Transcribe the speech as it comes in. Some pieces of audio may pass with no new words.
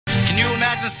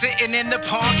imagine sitting in the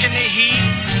park in the heat,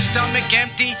 stomach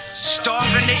empty,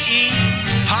 starving to eat,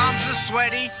 palms are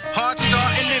sweaty, heart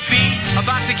starting to beat,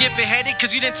 about to get beheaded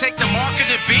cause you didn't take the mark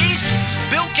of the beast?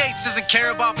 Bill Gates doesn't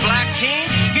care about black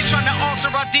teens, he's trying to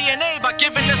alter our DNA by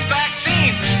giving us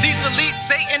vaccines. These elite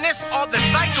Satanists are the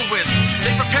psychoists,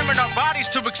 they preparing our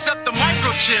bodies to accept the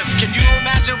microchip. Can you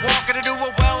imagine walking into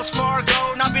a Wells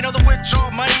Fargo, not being able to withdraw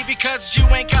money because you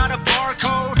ain't got a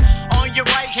barcode on your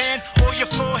right hand or your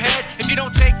forehead? If you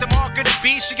don't take the mark of the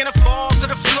beast, you're gonna fall to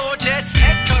the floor dead,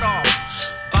 head cut off,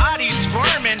 bodies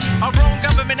squirming, our own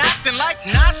government acting like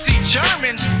Nazi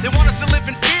Germans. They want us to live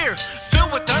in fear,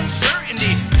 filled with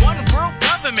uncertainty, one world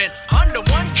government under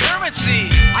one currency.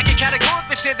 I can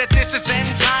categorically say that this is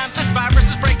end times. This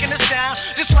virus is breaking us down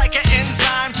just like an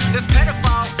enzyme. There's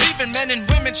pedophiles leaving men and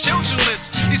women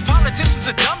childrenless. These politicians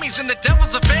are dummies and the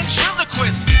devil's a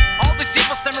ventriloquist. All this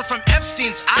evil stemming from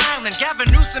Epstein's Island. Gavin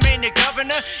Newsom ain't the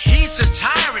governor, he's a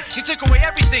tyrant. He took away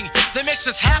everything that makes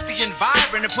us happy and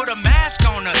vibrant and put a mask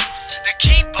on us to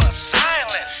keep us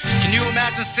silent. Can you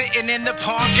imagine sitting in the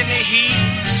park in the heat,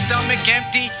 stomach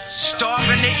empty,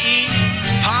 starving to eat,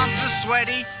 palms are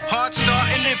sweaty, heart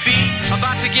starting to beat,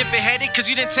 about to get beheaded cause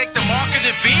you didn't take the mark of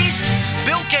the beast?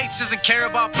 Bill Gates doesn't care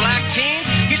about black teens,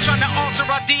 he's trying to alter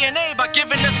our DNA by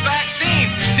giving us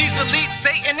vaccines. These elite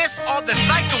Satanists are the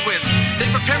psychoists, they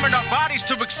preparing our bodies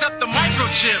to accept the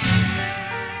microchip.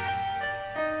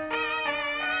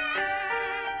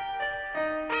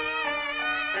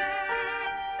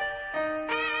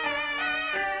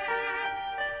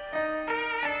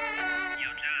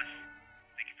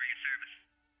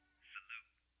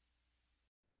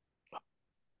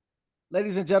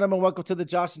 Ladies and gentlemen, welcome to the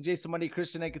Josh and Jason Monday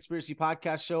Christian and Conspiracy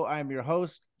Podcast Show. I am your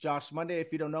host, Josh Monday.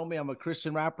 If you don't know me, I'm a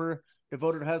Christian rapper,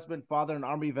 devoted husband, father, and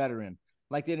Army veteran.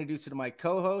 I'd like to introduce you to my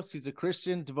co-host. He's a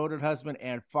Christian, devoted husband,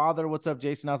 and father. What's up,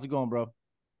 Jason? How's it going, bro?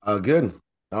 Good.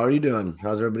 How are you doing?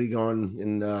 How's everybody going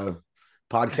in the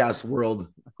podcast world?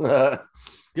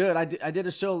 Good. I did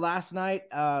a show last night,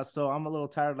 so I'm a little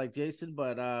tired like Jason,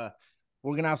 but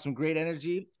we're going to have some great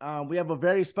energy. We have a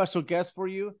very special guest for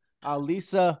you,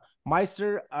 Lisa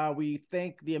Meister. We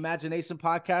thank the Imagination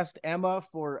Podcast, Emma,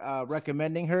 for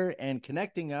recommending her and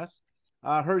connecting us.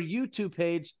 Her YouTube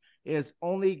page is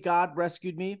Only God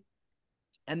Rescued Me.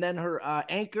 And then her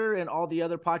Anchor and all the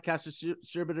other podcast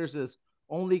distributors is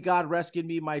Only God Rescued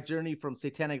Me, My Journey from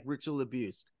Satanic Ritual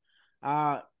Abuse.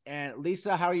 And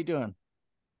Lisa, how are you doing?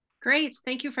 Great.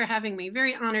 Thank you for having me.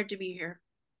 Very honored to be here.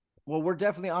 Well, we're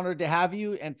definitely honored to have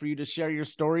you and for you to share your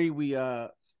story. We,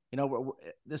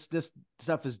 this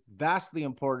stuff is vastly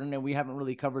important, and we haven't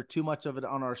really covered too much of it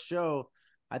on our show.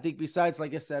 I think besides,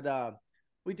 like I said,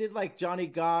 we did like Johnny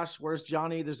Gosh, Where's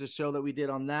Johnny? There's a show that we did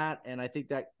on that, and I think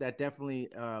that definitely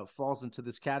falls into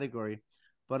this category.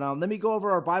 But let me go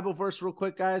over our Bible verse real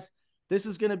quick, guys. This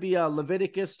is going to be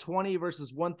Leviticus 20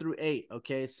 verses 1-8.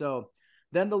 Okay, so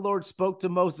then the Lord spoke to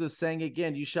Moses, saying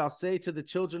again, you shall say to the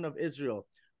children of Israel,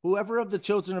 whoever of the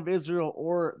children of Israel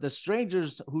or the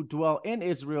strangers who dwell in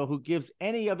Israel who gives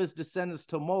any of his descendants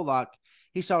to Moloch,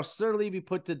 he shall certainly be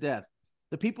put to death.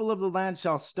 The people of the land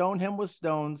shall stone him with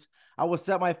stones. I will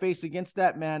set my face against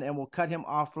that man and will cut him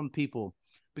off from people,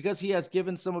 because he has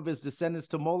given some of his descendants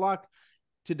to Moloch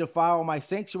to defile my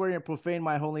sanctuary and profane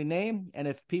my holy name. And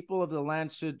if people of the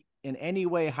land should in any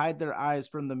way hide their eyes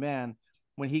from the man,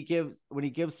 when he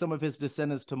gives some of his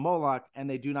descendants to Moloch and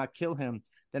they do not kill him,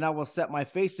 then I will set my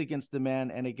face against the man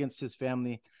and against his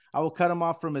family. I will cut him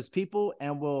off from his people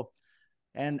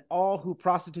and all who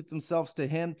prostitute themselves to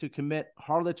him to commit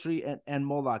harlotry and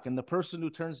Moloch. And the person who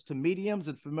turns to mediums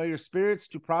and familiar spirits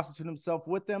to prostitute himself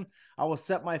with them, I will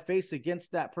set my face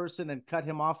against that person and cut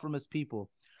him off from his people.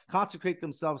 Consecrate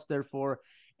themselves, therefore,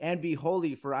 and be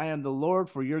holy, for I am the Lord,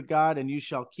 for your God, and you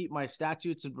shall keep my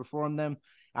statutes and perform them.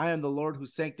 I am the Lord who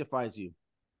sanctifies you.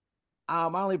 I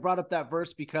only brought up that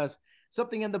verse because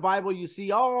something in the Bible you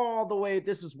see all the way,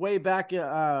 this is way back, they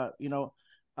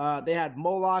had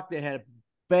Moloch, they had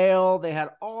Baal, they had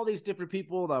all these different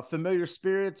people, the familiar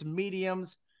spirits,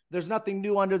 mediums. There's nothing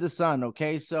new under the sun,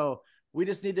 okay? So we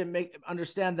just need to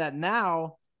understand that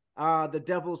now the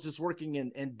devil's just working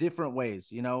in different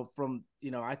ways,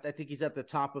 I think he's at the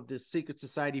top of this secret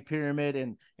society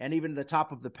pyramid and even the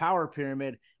top of the power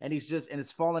pyramid, and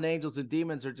his fallen angels and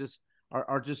demons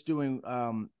are just doing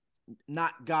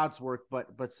not God's work,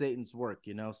 but Satan's work,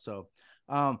 So,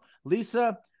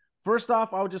 Lisa, first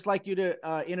off, I would just like you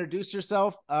to introduce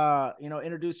yourself,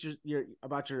 introduce your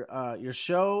about your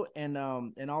show and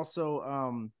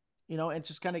also, and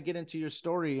just kind of get into your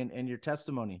story and your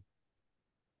testimony.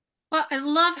 Well, I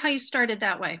love how you started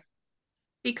that way.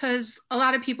 because a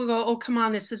lot of people go, oh, come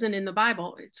on, this isn't in the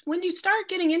Bible. It's when you start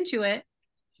getting into it,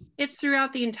 it's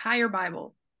throughout the entire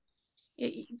Bible.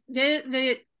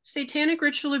 The satanic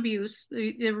ritual abuse,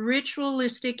 the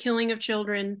ritualistic killing of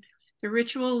children, the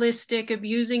ritualistic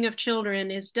abusing of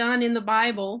children is done in the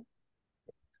Bible,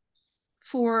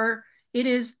 for it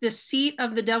is the seat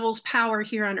of the devil's power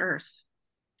here on earth.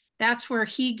 That's where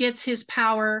he gets his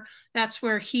power. That's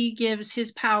where he gives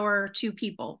his power to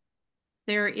people.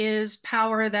 There is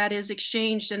power that is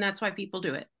exchanged, and that's why people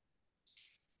do it.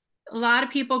 A lot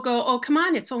of people go, oh, come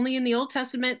on, it's only in the Old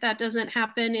Testament. That doesn't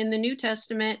happen in the New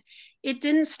Testament. It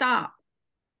didn't stop.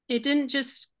 It didn't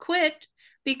just quit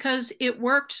because it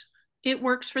worked. It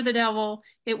works for the devil,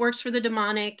 it works for the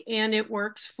demonic, and it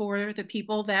works for the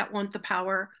people that want the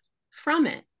power from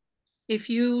it. If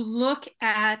you look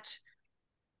at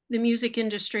the music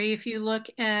industry, if you look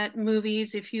at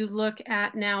movies, if you look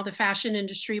at now the fashion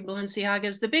industry, Balenciaga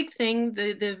is the big thing,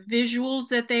 the visuals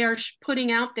that they are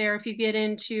putting out there, if you get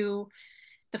into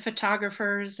the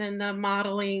photographers and the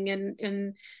modeling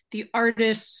and the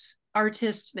artists,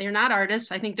 they're not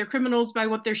artists. I think they're criminals by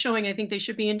what they're showing. I think they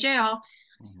should be in jail.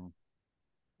 Mm-hmm.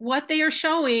 What they are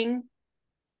showing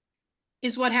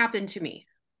is what happened to me.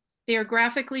 They are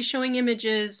graphically showing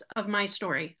images of my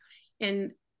story.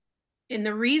 And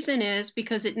the reason is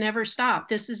because it never stopped.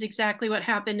 This is exactly what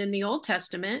happened in the Old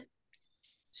Testament.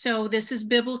 So this is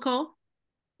biblical.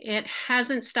 It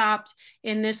hasn't stopped.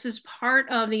 And this is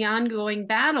part of the ongoing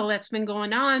battle that's been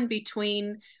going on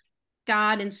between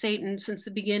God and Satan since the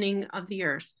beginning of the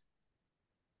earth.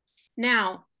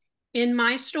 Now, in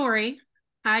my story,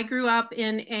 I grew up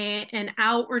in an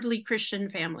outwardly Christian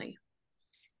family.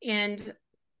 And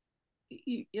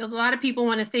a lot of people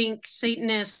want to think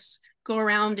Satanists go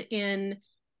around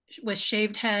with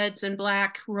shaved heads and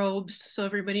black robes, so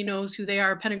everybody knows who they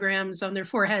are, pentagrams on their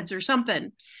foreheads or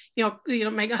something. You know,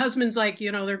 my husband's like,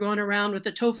 they're going around with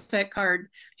a Tophet card,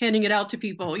 handing it out to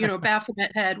people,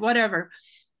 Baphomet head, whatever.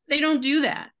 They don't do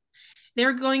that.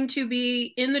 They're going to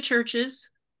be in the churches.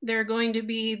 They're going to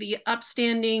be the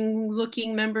upstanding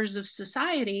looking members of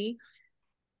society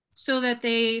so that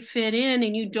they fit in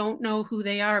and you don't know who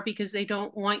they are because they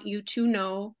don't want you to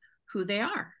know who they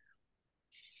are.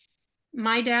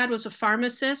 My dad was a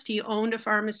pharmacist. He owned a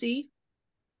pharmacy.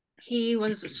 He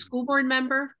was a school board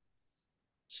member.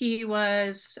 He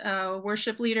was a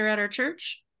worship leader at our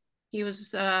church. He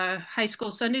was a high school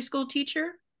Sunday school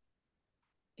teacher.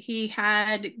 He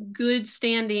had good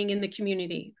standing in the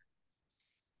community.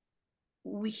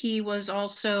 He was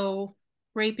also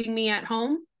raping me at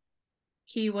home.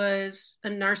 He was a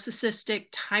narcissistic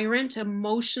tyrant,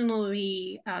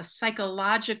 emotionally,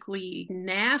 psychologically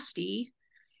nasty.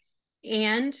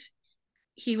 And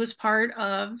he was part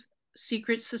of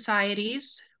secret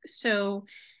societies. So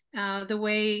the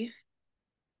way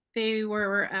they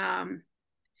were,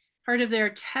 part of their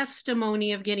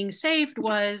testimony of getting saved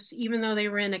was, even though they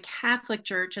were in a Catholic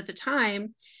church at the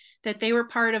time, that they were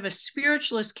part of a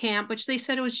spiritualist camp, which they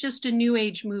said it was just a new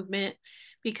age movement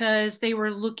because they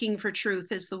were looking for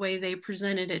truth is the way they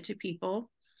presented it to people.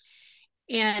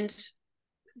 And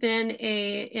then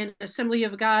an Assembly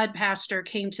of God pastor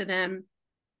came to them.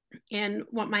 And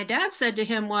what my dad said to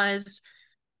him was,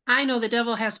 I know the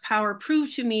devil has power.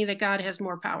 Prove to me that God has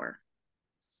more power.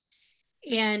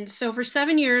 And so for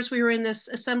 7 years, we were in this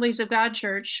Assemblies of God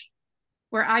church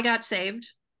where I got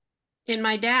saved. And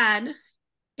my dad,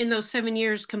 in those 7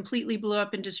 years, completely blew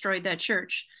up and destroyed that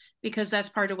church because that's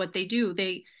part of what they do.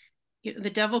 The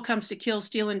devil comes to kill,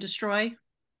 steal, and destroy.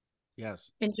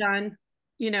 Yes. And John,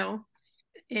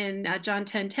 in John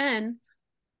 10:10,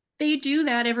 they do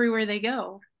that everywhere they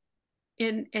go.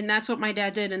 And that's what my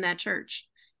dad did in that church.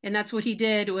 And that's what he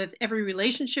did with every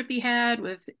relationship he had,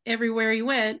 with everywhere he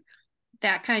went,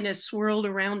 that kind of swirled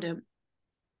around him.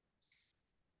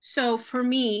 So for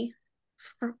me,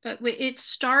 it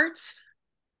starts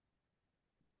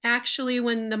actually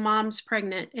when the mom's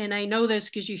pregnant. And I know this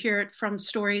because you hear it from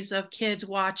stories of kids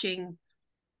watching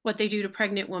what they do to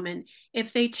pregnant women.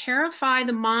 If they terrify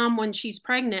the mom when she's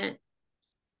pregnant,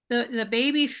 the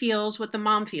baby feels what the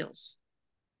mom feels.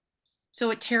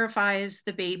 So it terrifies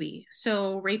the baby.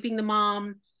 So raping the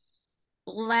mom,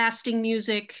 blasting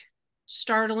music,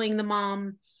 startling the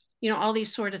mom, all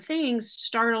these sort of things,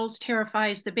 startles,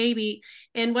 terrifies the baby.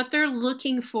 And what they're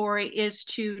looking for is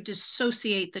to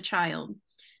dissociate the child.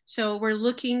 So we're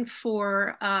looking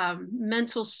for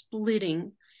mental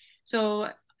splitting. So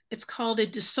it's called a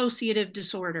dissociative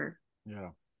disorder. Yeah.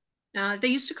 They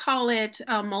used to call it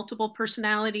multiple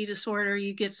personality disorder.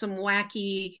 You get some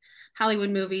wacky Hollywood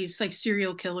movies like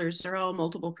serial killers. They're all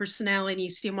multiple personality. You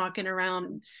see them walking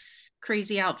around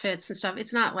crazy outfits and stuff.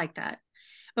 It's not like that.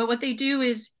 But what they do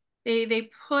is they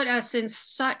put us in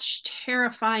such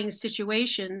terrifying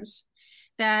situations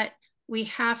that we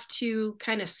have to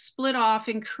kind of split off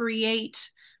and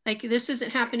create, like, this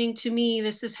isn't happening to me,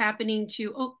 this is happening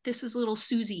to, oh, this is little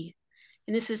Susie,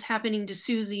 and this is happening to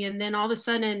Susie, and then all of a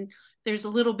sudden there's a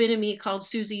little bit of me called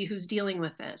Susie who's dealing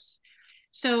with this.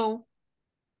 So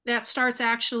that starts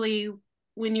actually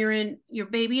when you're in your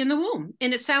baby in the womb,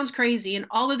 and it sounds crazy, and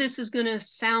all of this is going to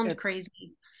sound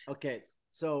crazy. Okay,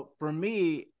 so for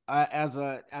me, as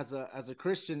a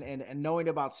Christian, and knowing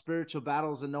about spiritual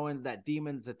battles, and knowing that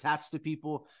demons attach to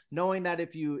people, knowing that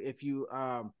if you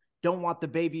don't want the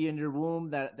baby in your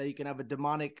womb, that you can have a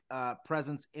demonic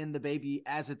presence in the baby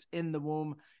as it's in the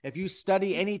womb. If you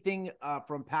study anything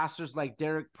from pastors like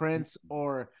Derek Prince,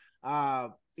 or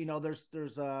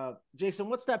there's Jason,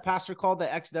 what's that pastor called,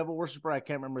 the ex-devil worshiper? I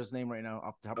can't remember his name right now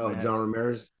off the top of my head.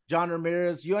 John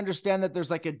Ramirez. You understand that there's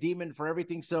like a demon for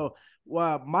everything. So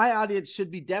my audience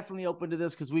should be definitely open to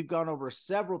this, because we've gone over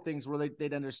several things where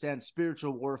they'd understand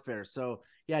spiritual warfare. So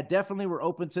yeah, definitely we're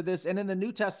open to this. And in the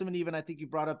New Testament, even, I think you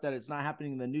brought up that it's not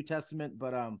happening in the New Testament,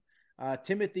 but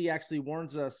Timothy actually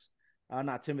warns us,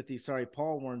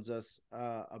 Paul warns us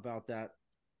about that.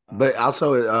 But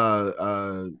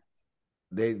also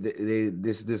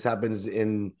this happens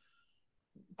in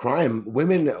crime.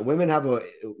 Women have I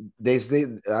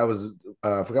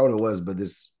forgot what it was, but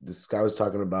this guy was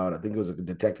talking about, I think it was a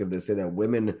detective that said that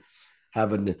women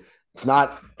it's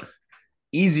not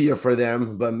easier for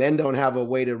them, but men don't have a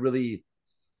way to really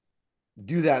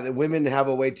do that. That women have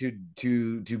a way to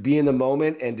be in the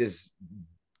moment and just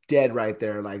dead right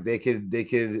there. Like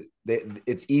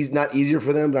it's not easier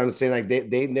for them, but I'm saying, like,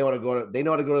 they know how to go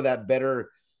to that better,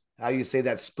 how you say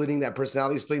that, splitting, that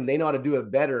personality splitting, they know how to do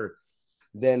it better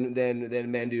than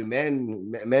men do.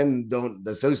 Men don't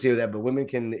associate with that, but women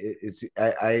can.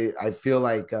 I feel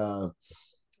like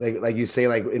you say,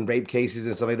 like in rape cases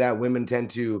and stuff like that, women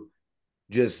tend to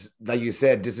just, like you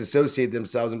said, disassociate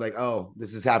themselves and be like, oh,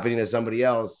 this is happening to somebody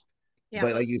else. Yeah.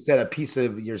 But like you said, a piece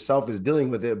of yourself is dealing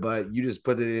with it, but you just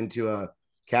put it into a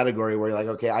category where you're like,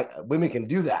 okay, women can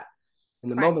do that. In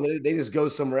the moment, they just go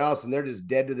somewhere else and they're just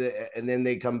dead and then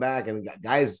they come back. And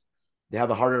guys, they have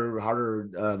a harder.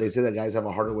 They say that guys have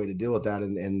a harder way to deal with that,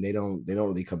 and they don't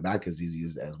really come back as easy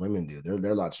as women do.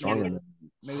 They're a lot stronger. Yeah.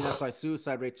 Maybe that's why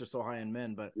suicide rates are so high in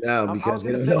men. But yeah, because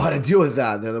they don't know how to deal with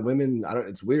that. They're the women.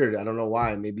 It's weird. I don't know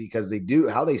why. Maybe because they do,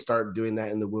 how they start doing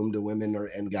that in the womb to women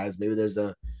and guys. Maybe there's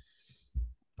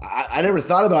I never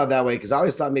thought about it that way, because I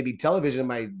always thought maybe television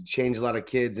might change a lot of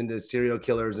kids into serial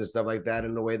killers and stuff like that,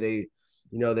 in the way they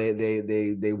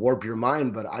warp your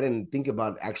mind. But I didn't think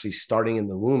about actually starting in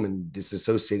the womb and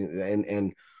disassociating.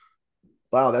 And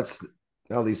wow, that's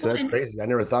crazy. I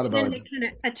never thought about it. They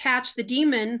kind of attach the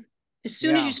demon. As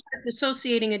soon as you start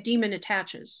dissociating, a demon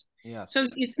attaches. Yes. So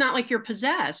it's not like you're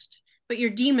possessed, but you're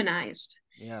demonized.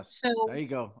 Yes. So there you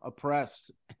go.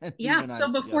 Oppressed. Yeah.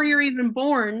 So before you're even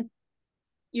born,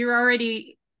 you're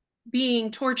already being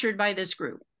tortured by this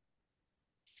group.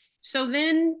 So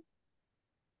then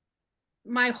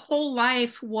my whole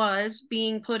life was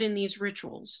being put in these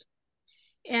rituals.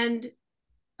 And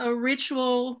a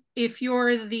ritual, if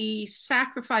you're the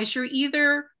sacrifice, you're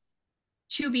either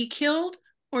to be killed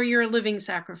or you're a living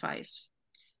sacrifice.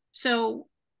 So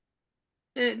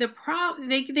they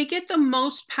get the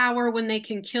most power when they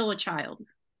can kill a child.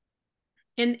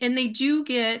 And they do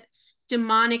get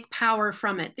demonic power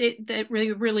from it. They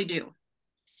really, really do.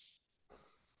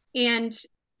 And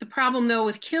the problem, though,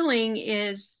 with killing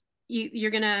is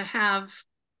you're going to have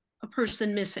a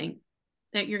person missing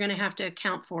that you're going to have to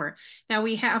account for. Now,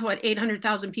 we have,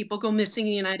 800,000 people go missing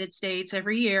in the United States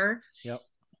every year. Yep.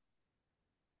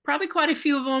 Probably quite a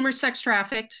few of them are sex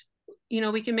trafficked.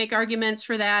 We can make arguments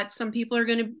for that. Some people are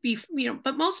going to be,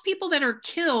 but most people that are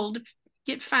killed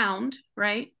get found,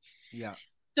 right? Yeah.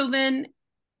 So then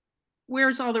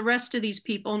where's all the rest of these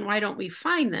people, and why don't we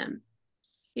find them?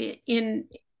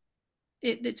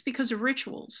 It's because of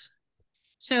rituals.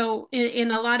 So in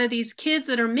a lot of these kids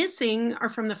that are missing are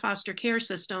from the foster care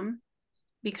system,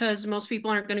 because most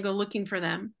people aren't going to go looking for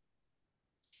them.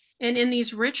 And in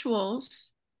these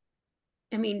rituals,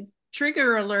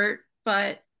 trigger alert,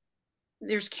 but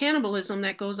there's cannibalism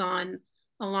that goes on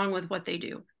along with what they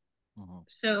do. Mm-hmm.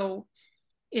 So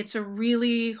it's a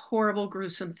really horrible,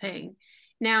 gruesome thing.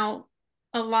 Now,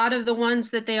 a lot of the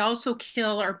ones that they also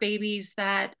kill are babies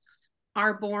that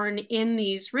are born in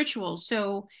these rituals.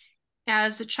 So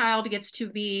as a child gets to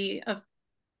be a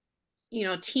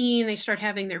teen, they start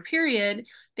having their period,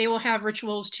 they will have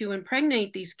rituals to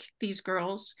impregnate these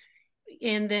girls.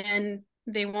 And then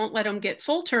They won't let them get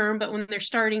full term, but when they're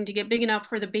starting to get big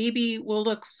enough where the baby will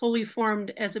look fully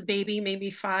formed as a baby, maybe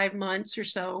 5 months or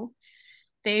so,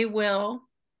 they will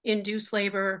induce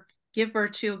labor, give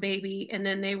birth to a baby, and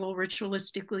then they will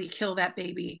ritualistically kill that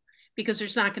baby, because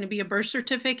there's not going to be a birth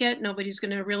certificate. Nobody's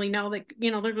going to really know that,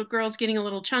 the little girl's getting a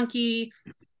little chunky.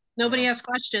 Nobody asks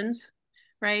questions,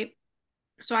 right?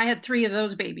 So I had 3 of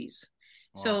those babies.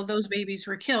 Wow. So those babies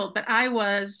were killed, but I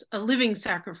was a living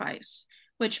sacrifice,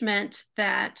 which meant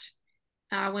that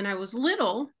when I was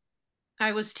little,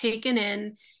 I was taken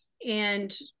in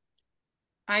and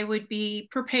I would be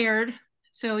prepared.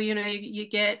 So, you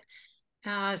get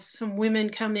some women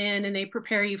come in and they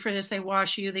prepare you for this. They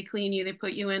wash you, they clean you, they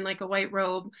put you in like a white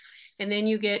robe, and then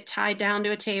you get tied down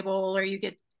to a table, or you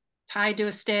get tied to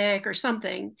a stick or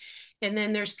something. And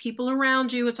then there's people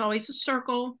around you. It's always a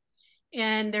circle.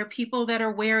 And there are people that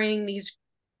are wearing these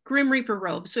Grim Reaper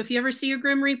robes. So if you ever see a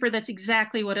Grim Reaper, that's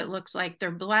exactly what it looks like.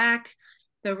 They're black.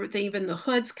 Even the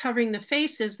hoods covering the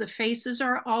faces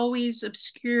are always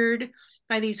obscured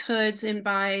by these hoods and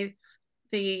by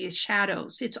the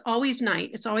shadows. It's always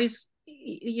night. It's always,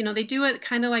 they do it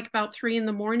kind of like about 3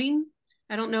 a.m.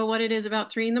 I don't know what it is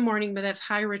about 3 a.m, but that's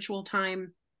high ritual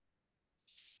time.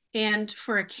 And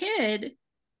for a kid,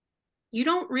 you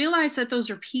don't realize that those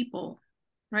are people,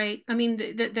 right? I mean,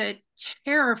 the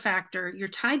terror factor, you're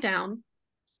tied down.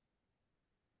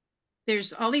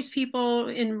 There's all these people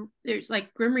there's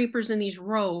like Grim Reapers in these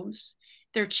robes.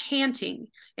 They're chanting,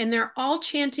 and they're all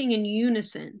chanting in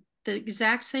unison, the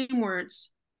exact same words.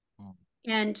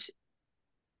 And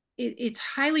it's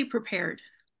highly prepared.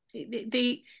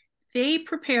 They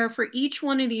prepare for each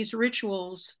one of these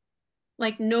rituals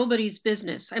like nobody's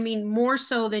business. I mean, more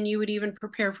so than you would even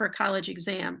prepare for a college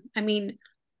exam. I mean,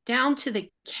 down to the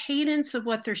cadence of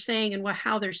what they're saying and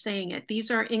how they're saying it.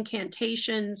 These are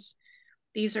incantations.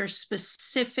 These are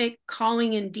specific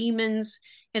calling in demons,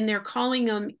 and they're calling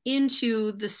them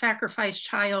into the sacrifice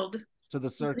child. To the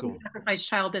circle. The sacrifice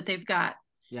child that they've got.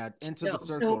 Yeah, into the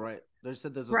circle, right? They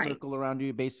said there's a circle around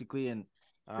you, basically, and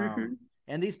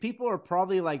and these people are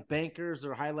probably like bankers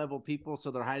or high level people,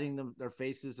 so they're hiding their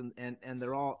faces, and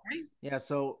they're all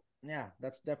So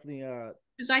that's definitely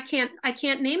because I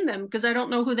can't name them because I don't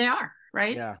know who they are,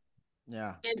 right?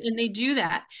 Yeah. And they do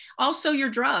that. Also, you're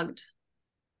drugged.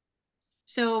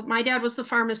 So my dad was the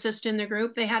pharmacist in the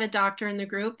group. They had a doctor in the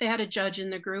group. They had a judge in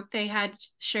the group. They had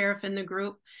sheriff in the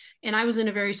group, and I was in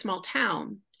a very small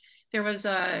town.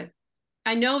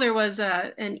 I know there was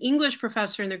an English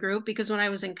professor in the group because when I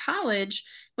was in college,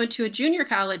 went to a junior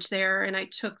college there, and I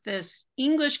took this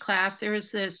English class. There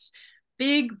was this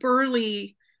big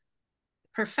burly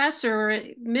professor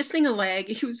missing a leg.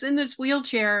 He was in this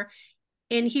wheelchair,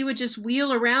 and he would just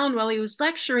wheel around while he was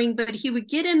lecturing, but he would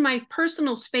get in my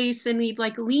personal space and he'd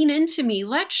like lean into me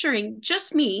lecturing,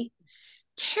 just me,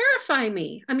 terrify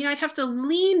me. I mean, I'd have to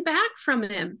lean back from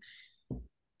him.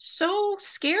 So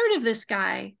scared of this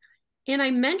guy. And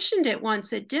I mentioned it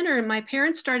once at dinner, and my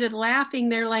parents started laughing.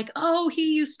 They're like, oh,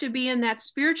 he used to be in that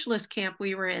spiritualist camp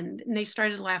we were in. And they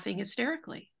started laughing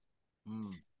hysterically.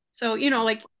 So,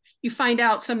 like you find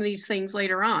out some of these things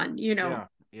later on,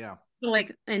 Yeah. So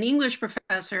like an English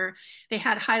professor, they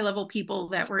had high level people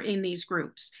that were in these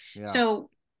groups. Yeah. So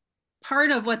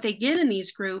part of what they get in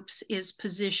these groups is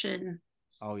position.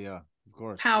 Oh, yeah, of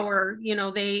course. Power.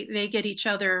 They get each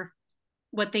other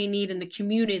what they need in the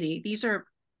community. These are,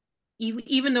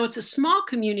 even though it's a small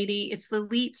community, it's the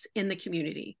elites in the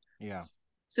community. Yeah.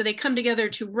 So they come together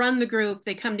to run the group.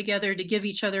 They come together to give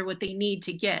each other what they need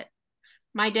to get.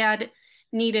 My dad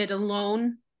needed a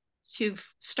loan to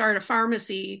start a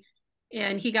pharmacy,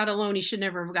 and he got a loan he should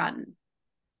never have gotten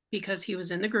because he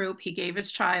was in the group. He gave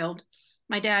his child.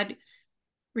 My dad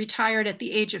retired at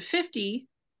the age of 50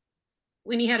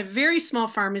 when he had a very small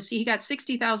pharmacy. He got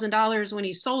 $60,000 when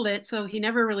he sold it, so he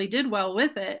never really did well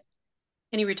with it.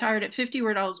 And he retired at 50.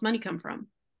 Where'd all his money come from?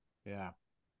 Yeah.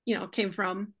 It came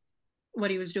from what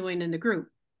he was doing in the group.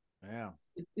 Yeah.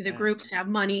 The groups have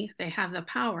money. They have the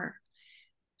power.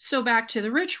 So back to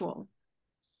the ritual.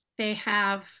 They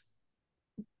have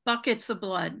buckets of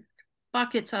blood,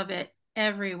 buckets of it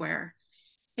everywhere.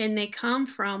 And they come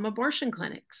from abortion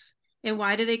clinics. And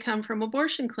why do they come from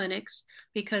abortion clinics?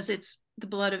 Because it's the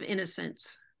blood of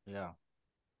innocents. Yeah.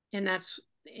 And that's,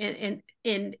 and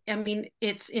I mean,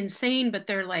 it's insane, but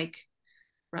they're like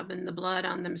rubbing the blood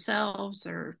on themselves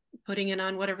or putting it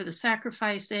on whatever the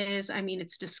sacrifice is. I mean,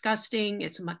 it's disgusting.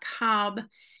 It's macabre.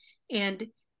 And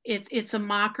it's a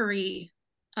mockery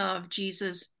of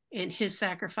Jesus and his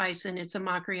sacrifice. And it's a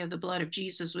mockery of the blood of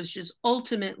Jesus, which is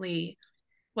ultimately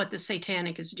what the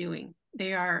satanic is doing.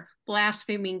 They are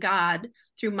blaspheming God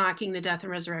through mocking the death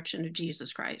and resurrection of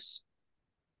Jesus Christ.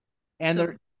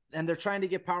 And they're trying to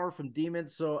get power from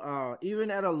demons. So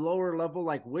even at a lower level,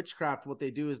 like witchcraft, what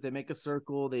they do is they make a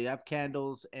circle, they have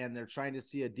candles, and they're trying to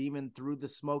see a demon through the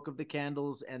smoke of the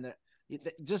candles. And they're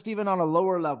just even on a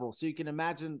lower level. So you can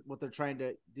imagine what they're trying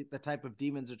to, the type of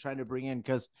demons they're trying to bring in.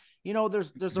 Cause you know,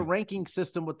 there's a ranking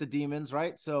system with the demons,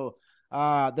 right? So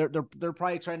they're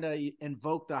probably trying to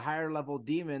invoke the higher level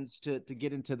demons to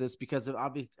get into this, because of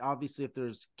obviously if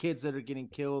there's kids that are getting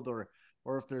killed, or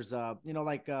if there's you know,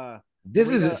 like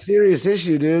this is a serious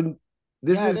issue, dude.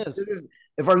 This is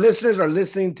if our listeners are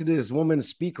listening to this woman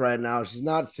speak right now, she's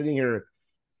not sitting here,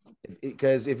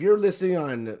 because if you're listening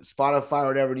on Spotify or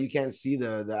whatever, you can't see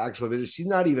the actual video. She's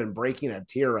not even breaking a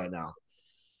tear right now.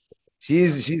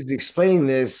 She's explaining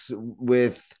this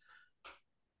with,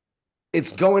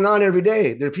 it's going on every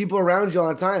day. There are people around you all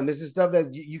the time. This is stuff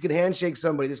that you can handshake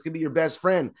somebody. This could be your best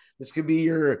friend. This could be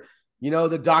your, you know,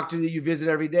 the doctor that you visit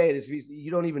every day. This could be,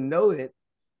 you don't even know it,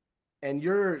 and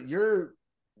you're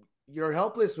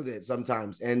helpless with it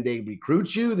sometimes. And they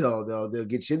recruit you. They'll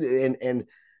get you, and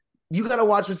you got to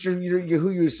watch what who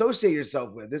you associate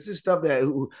yourself with. This is stuff that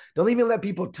don't even let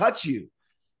people touch you.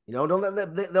 You know, don't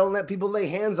let people lay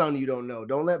hands on you. Don't know.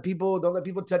 Don't let people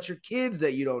touch your kids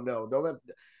that you don't know. Don't let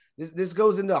this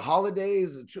goes into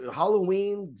holidays,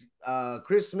 Halloween,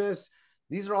 Christmas.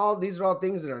 These are all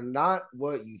things that are not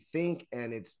what you think,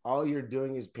 and it's all you're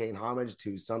doing is paying homage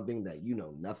to something that you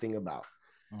know nothing about.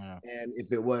 Yeah. And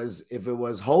if it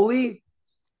was holy,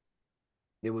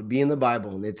 it would be in the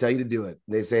Bible, and they tell you to do it.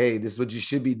 They say, hey, this is what you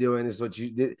should be doing. This is what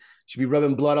you should be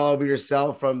rubbing blood all over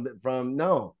yourself from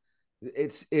no.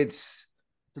 It's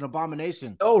an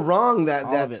abomination. So wrong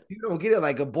that you don't get it,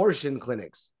 like abortion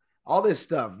clinics, all this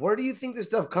stuff. Where do you think this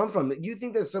stuff come from? You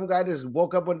think that some guy just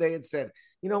woke up one day and said,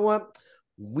 you know what?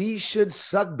 We should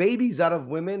suck babies out of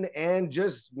women, and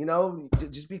just, you know,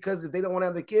 just because if they don't want to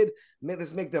have the kid,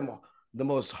 let's make them the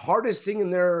most hardest thing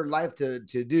in their life to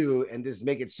do, and just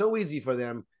make it so easy for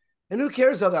them. And who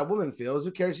cares how that woman feels?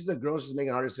 Who cares? She's a girl. She's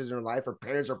making a hard decision in her life. Her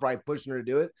parents are probably pushing her to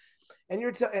do it. And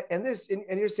you're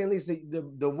saying, Lisa,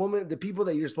 the woman, the people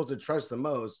that you're supposed to trust the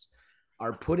most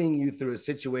are putting you through a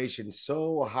situation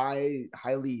so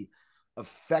highly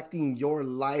affecting your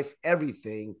life,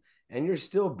 everything, and you're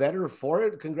still better for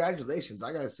it. Congratulations.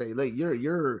 I gotta say, like,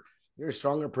 you're a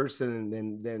stronger person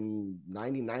than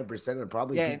 99% of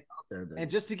probably people out there.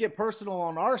 And just to get personal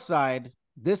on our side,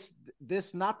 this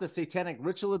not the satanic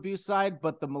ritual abuse side,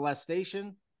 but the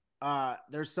molestation.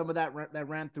 There's some of that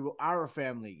ran through our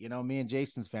family, you know, me and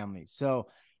Jason's family. So,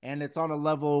 and it's on a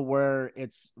level where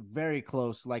it's very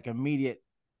close, like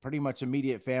pretty much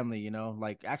immediate family, you know,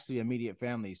 like actually immediate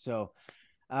family. So,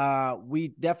 we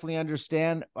definitely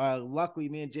understand. Luckily,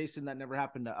 me and Jason, that never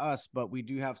happened to us, but we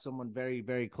do have someone very,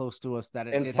 very close to us that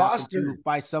it happened to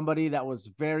by somebody that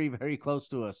was very, very close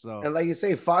to us. So, and like you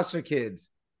say, foster kids.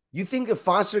 You think the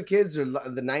foster kids are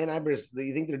the 99%?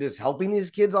 You think they're just helping these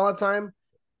kids all the time?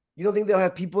 You don't think they'll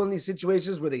have people in these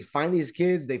situations where they find these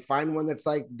kids, they find one that's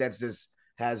just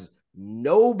has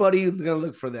nobody gonna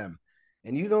look for them,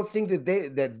 and you don't think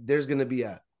that there's gonna be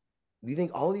do you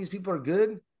think all of these people are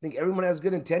good? Think everyone has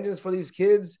good intentions for these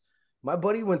kids? My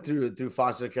buddy went through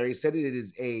foster care. He said it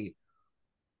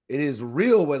is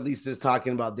real what Lisa's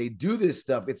talking about. They do this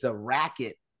stuff. It's a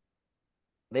racket.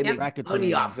 They make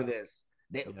money off of this.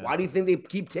 Why do you think they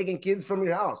keep taking kids from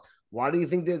your house? Why do you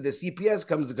think that the CPS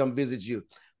comes to come visit you?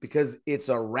 Because it's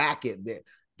a racket. They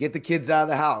get the kids out of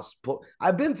the house.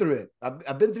 I've been through it.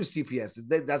 I've been through CPS.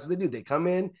 That's what they do. They come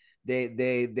in.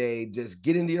 They just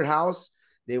get into your house.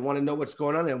 They want to know what's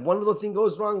going on. And one little thing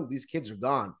goes wrong, these kids are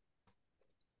gone.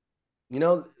 You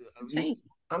know,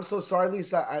 I'm so sorry,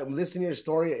 Lisa. I'm listening to your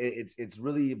story. It's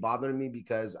really bothering me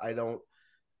because I don't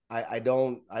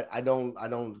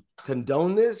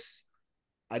condone this.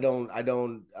 I'm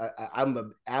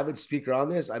an avid speaker on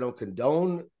this. I don't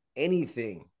condone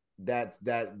anything that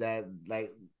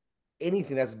like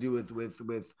anything that's to do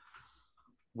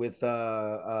with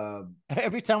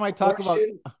every time I talk about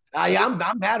I'm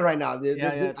mad right now.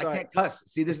 I can't cuss.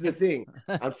 See, this is the thing.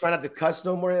 I'm trying not to cuss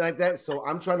no more like that. So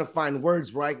I'm trying to find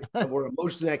words where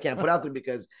emotionally I can't put out there,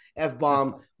 because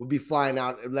F-bomb would be flying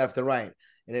out left and right.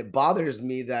 And it bothers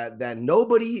me that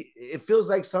nobody, it feels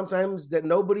like sometimes that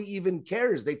nobody even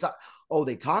cares. They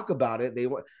talk about it.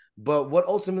 But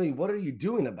what are you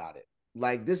doing about it?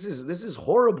 Like, this is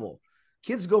horrible.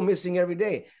 Kids go missing every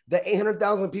day. The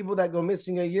 800,000 people that go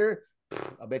missing a year,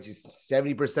 I bet you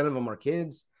 70% of them are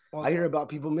kids. Well, I hear about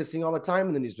people missing all the time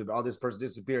in the newspaper. Oh, this person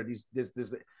disappeared.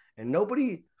 This, and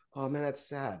nobody. Oh man, that's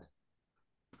sad.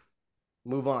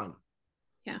 Move on.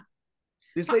 Yeah.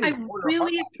 This I lady's pouring her heart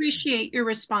really out. appreciate your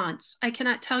response. I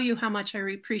cannot tell you how much I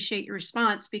appreciate your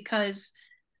response, because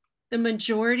the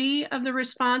majority of the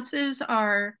responses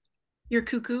are, "You're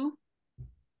cuckoo.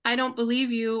 I don't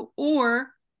believe you,"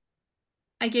 or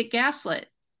 "I get gaslit."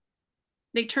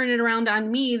 They turn it around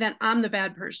on me that I'm the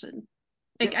bad person.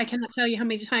 Like, Yeah. I cannot tell you how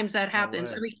many times that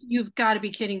happens. I mean, you've got to be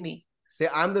kidding me. Say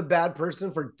I'm the bad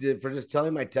person for just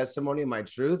telling my testimony and my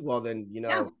truth. Well, then,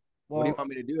 Yeah. what do you want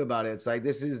me to do about it? It's like,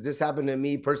 this happened to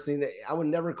me personally. I would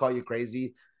never call you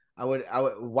crazy. I would.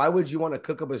 Why would you want to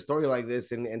cook up a story like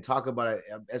this and talk about it,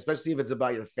 especially if it's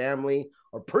about your family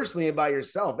or personally about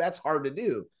yourself? That's hard to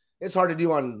do. It's hard to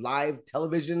do on live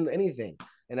television, anything.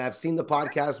 And I've seen the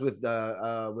podcast with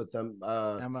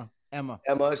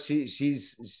Emma.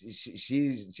 She's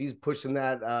pushing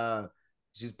that.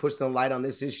 She's pushing the light on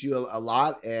this issue a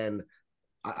lot, and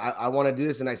I want to do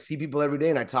this. And I see people every day,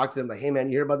 and I talk to them like, "Hey, man,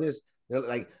 you hear about this?" They're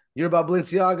like, "You hear about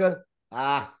Balenciaga?"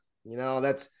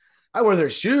 That's. I wear their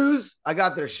shoes. I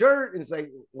got their shirt, and it's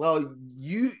like, well, do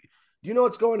you know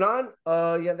what's going on?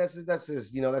 Yeah, that's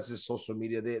his social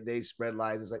media. They spread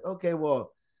lies. It's like, okay,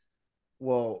 well,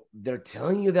 they're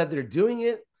telling you that they're doing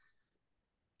it.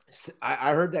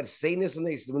 I heard that Satanists,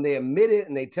 when they admit it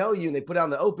and they tell you and they put it out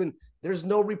in the open, there's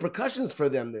no repercussions for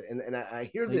them. And I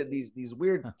hear that these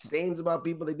weird sayings about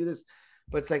people, they do this,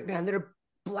 but it's like, man, they're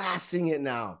blasting it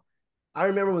now. I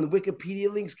remember when the Wikipedia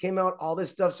links came out, all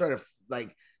this stuff started,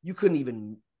 like, you couldn't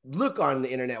even look on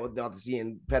the internet without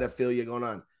seeing pedophilia going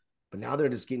on. But now they're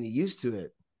just getting used to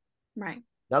it. Right.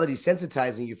 Now they're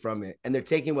desensitizing you from it. And they're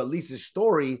taking what Lisa's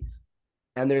story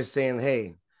and they're saying,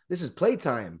 hey, this is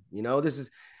playtime. This is,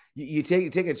 you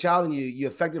take a child and you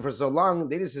affect it for so long,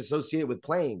 they just associate it with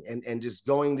playing and just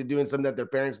going to doing something that their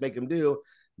parents make them do.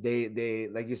 They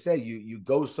like you said, you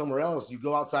go somewhere else, you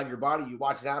go outside your body, you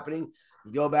watch it happening,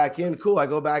 you go back in, cool, I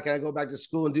go back to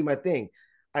school and do my thing.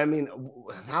 I mean,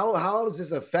 how has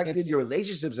this affected your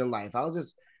relationships in life? How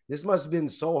is this must have been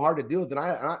so hard to deal with.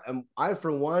 And I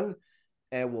for one,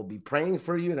 and will be praying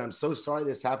for you. And I'm so sorry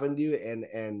this happened to you.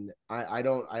 And I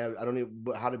don't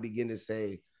know how to begin to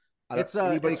say,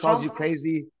 anybody calls you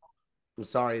crazy, I'm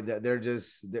sorry, that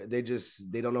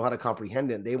they don't know how to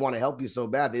comprehend it. They want to help you so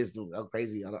bad. They just do, oh,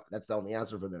 crazy. That's the only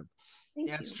answer for them.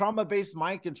 It's trauma-based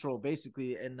mind control,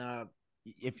 basically. And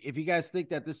if you guys think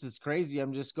that this is crazy,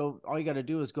 all you got to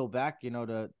do is go back,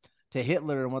 to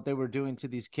Hitler and what they were doing to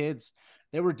these kids.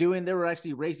 They were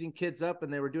actually raising kids up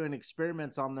and they were doing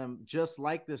experiments on them just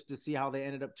like this to see how they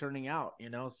ended up turning out,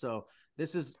 So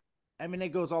this is,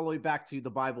 it goes all the way back to the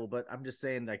Bible, but I'm just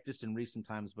saying, like, just in recent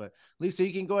times. But Lisa,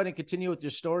 you can go ahead and continue with your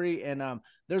story. And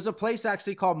there's a place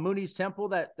actually called Mooney's Temple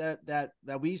that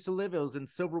we used to live. It was in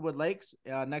Silverwood Lakes,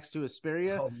 next to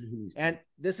Hesperia. Oh, and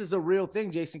this is a real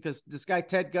thing, Jason, because this guy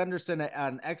Ted Gunderson,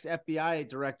 an ex-FBI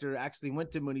director, actually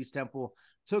went to Mooney's Temple,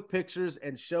 took pictures,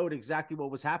 and showed exactly what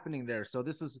was happening there. So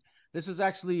this is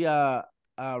actually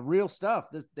real stuff.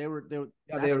 They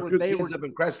recruit kids up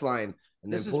in Crestline.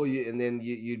 And then pull you, and then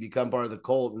you become part of the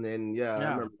cult, and then I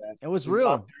remember that. It was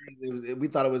real. We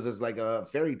thought it was just like a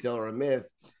fairy tale or a myth.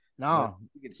 No,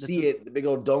 you could see it, the big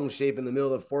old dome shape in the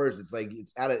middle of the forest. It's like if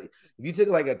you took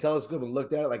like a telescope and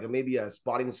looked at it, like maybe a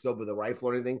spotting scope with a rifle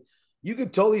or anything, you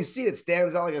could totally see it.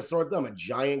 Stands out like a sore thumb, a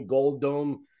giant gold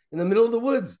dome in the middle of the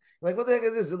woods. Like, what the heck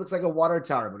is this? It looks like a water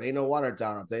tower, but ain't no water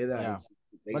tower. I'll tell you that. Yeah.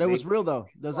 But it was real though.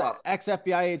 There's an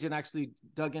ex-FBI agent actually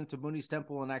dug into Mooney's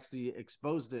Temple and actually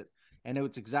exposed it. And it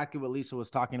was exactly what Lisa was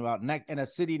talking about in a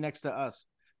city next to us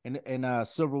in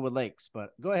Silverwood Lakes. But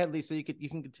go ahead, Lisa, you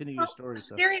can continue your story. The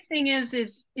scary thing is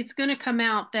it's going to come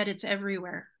out that it's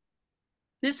everywhere.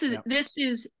 This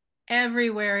is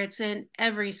everywhere. It's in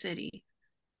every city.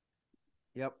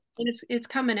 Yep. And it's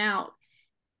coming out.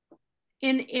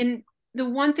 And the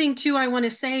one thing too I want to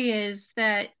say is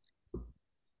that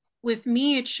with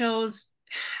me, it shows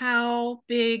how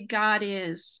big God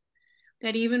is.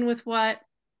 That even with what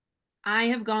I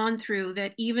have gone through,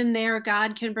 that even there,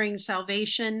 God can bring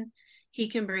salvation, He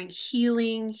can bring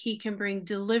healing, He can bring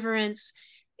deliverance,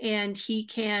 and He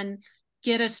can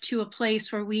get us to a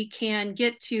place where we can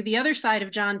get to the other side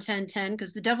of John 10:10,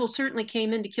 because the devil certainly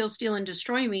came in to kill, steal, and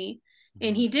destroy me,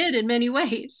 and he did in many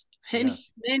ways,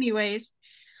 many ways.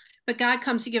 But God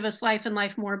comes to give us life and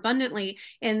life more abundantly.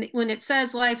 And when it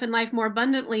says life and life more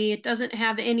abundantly, it doesn't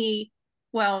have any,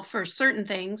 well, for certain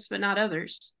things, but not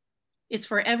others. It's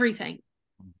for everything.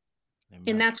 Amen.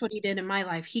 And that's what He did in my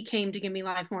life. He came to give me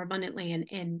life more abundantly,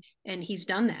 and He's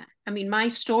done that. I mean, my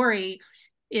story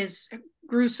is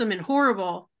gruesome and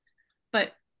horrible,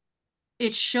 but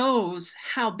it shows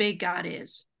how big God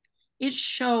is. it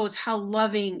shows how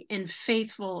loving and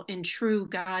faithful and true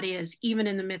God is, even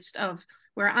in the midst of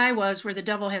where I was, where the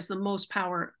devil has the most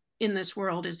power in this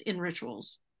world is in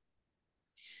rituals.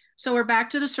 So we're back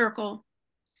to the circle.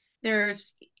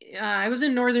 I was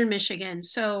in northern Michigan,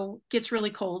 so it gets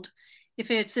really cold. If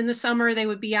it's in the summer, they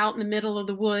would be out in the middle of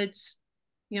the woods,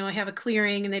 have a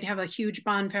clearing, and they'd have a huge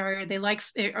bonfire.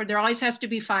 There always has to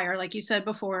be fire, like you said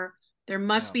before. There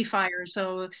must be fire.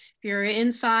 So if you're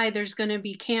inside, there's going to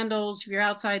be candles. If you're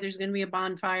outside, there's going to be a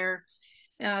bonfire.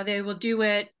 They will do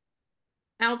it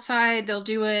outside. They'll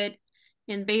do it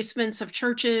in basements of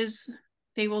churches.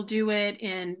 They will do it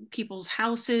in people's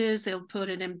houses. They'll put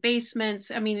it in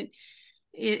basements. I mean,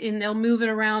 and they'll move it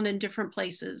around in different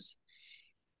places.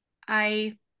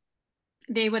 They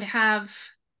would have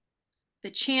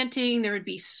the chanting. There would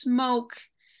be smoke.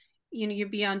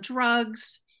 You'd be on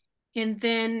drugs. And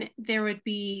then there would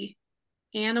be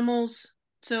animals.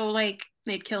 So like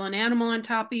they'd kill an animal on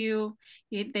top of you.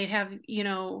 They'd have,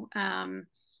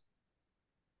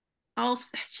 all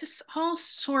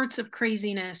sorts of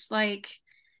craziness. Like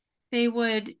they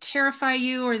would terrify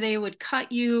you, or they would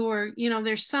cut you, or,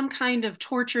 there's some kind of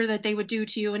torture that they would do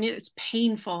to you. And it's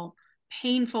painful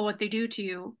what they do to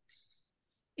you.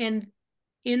 And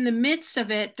in the midst of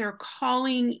it, they're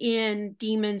calling in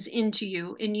demons into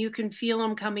you, and you can feel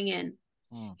them coming in.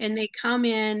 And they come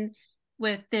in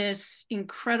with this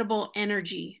incredible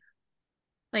energy.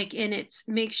 And it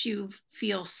makes you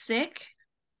feel sick.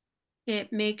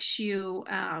 It makes you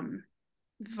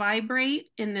vibrate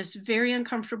in this very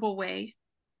uncomfortable way.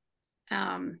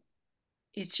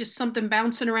 It's just something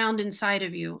bouncing around inside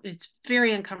of you. It's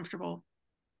very uncomfortable.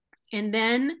 And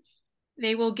then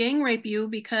they will gang rape you,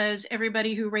 because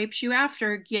everybody who rapes you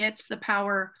after gets the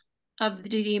power of the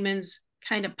demons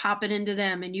kind of popping into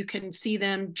them, and you can see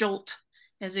them jolt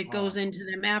as it goes into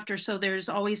them after. So there's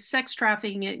always sex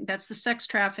trafficking. That's the sex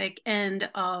traffic end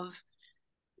of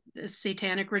the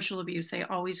satanic ritual abuse. They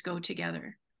always go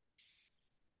together.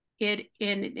 And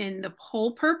the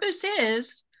whole purpose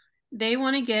is they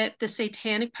want to get the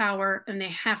satanic power, and they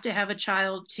have to have a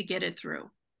child to get it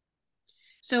through.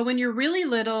 So when you're really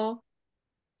little,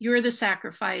 you're the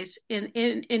sacrifice, and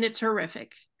it's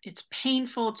horrific. It's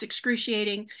painful. It's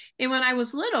excruciating. And when I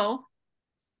was little,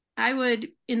 I would,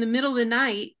 in the middle of the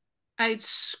night, I'd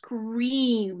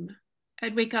scream.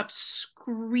 I'd wake up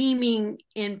screaming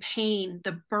in pain,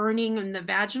 the burning in the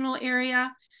vaginal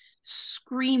area,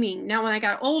 screaming. Now, when I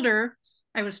got older,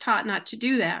 I was taught not to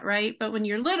do that, right? But when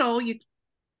you're little,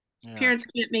 parents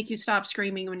can't make you stop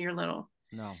screaming when you're little.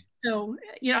 No. So,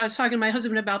 I was talking to my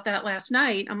husband about that last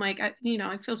night. I'm like, I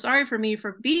feel sorry for me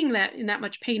for being in that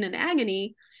much pain and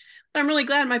agony, but I'm really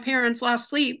glad my parents lost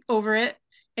sleep over it,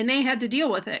 and they had to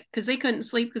deal with it because they couldn't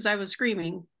sleep because I was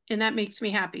screaming, and that makes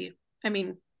me happy. I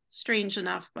mean, strange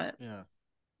enough, but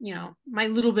my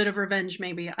little bit of revenge,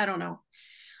 maybe, I don't know.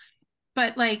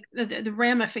 But like the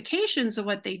ramifications of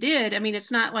what they did, I mean,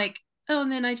 it's not like, oh,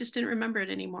 and then I just didn't remember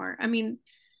it anymore. I mean,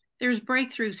 there's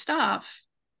breakthrough stuff,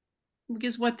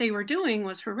 because what they were doing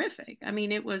was horrific. I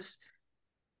mean, it was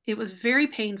very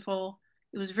painful.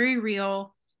 It was very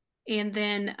real. And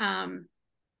then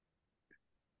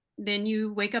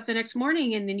you wake up the next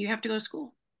morning, and then you have to go to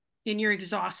school, and you're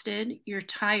exhausted, you're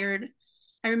tired.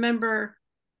 I remember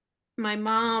my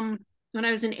mom, when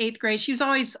I was in 8th grade, she was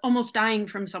always almost dying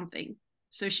from something.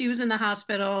 So she was in the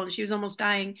hospital, and she was almost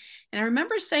dying. And I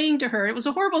remember saying to her, it was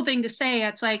a horrible thing to say.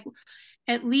 It's like,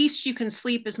 at least you can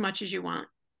sleep as much as you want.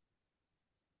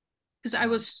 Because I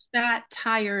was that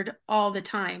tired all the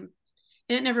time.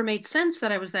 And it never made sense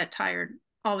that I was that tired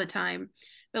all the time.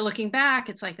 But looking back,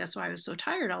 it's like, that's why I was so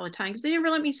tired all the time, because they never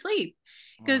let me sleep.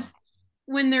 Because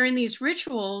when they're in these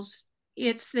rituals,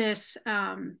 it's this,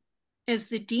 as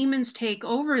the demons take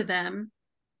over them,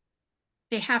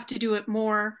 they have to do it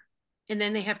more, and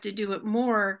then they have to do it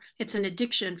more. It's an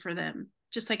addiction for them,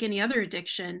 just like any other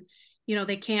addiction.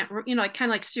 They can't, kind of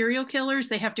like serial killers,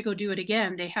 they have to go do it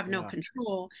again. They have no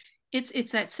control.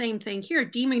 It's that same thing here.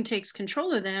 Demon takes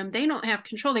control of them. They don't have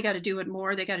control. They got to do it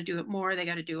more. They got to do it more. They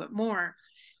got to do it more.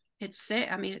 It's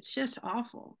just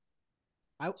awful.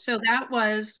 So that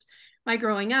was my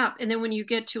growing up. And then when you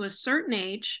get to a certain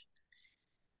age,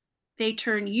 they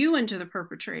turn you into the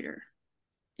perpetrator.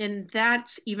 And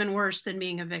that's even worse than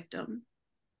being a victim.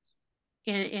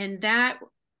 And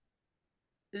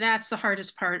that's the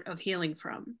hardest part of healing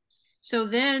from. So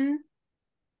then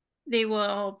they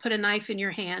will put a knife in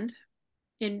your hand,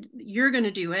 and you're going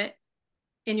to do it.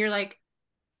 And you're like,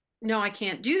 no, I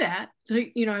can't do that.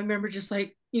 I remember just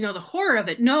like, the horror of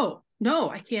it. No,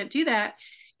 I can't do that.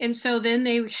 And so then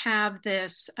they have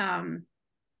this,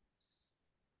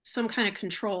 some kind of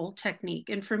control technique.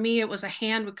 And for me, it was a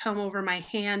hand would come over my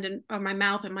hand and or my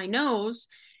mouth and my nose,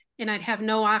 and I'd have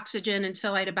no oxygen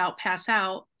until I'd about pass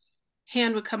out.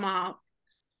 Hand would come out,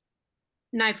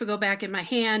 knife would go back in my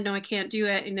hand. No, I can't do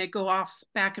it. And it'd go off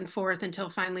back and forth until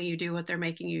finally you do what they're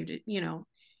making you do, you know.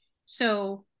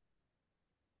 So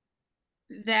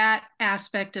that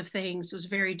aspect of things was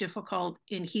very difficult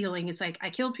in healing. It's like, I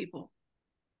killed people,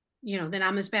 you know, then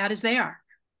I'm as bad as they are,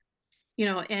 you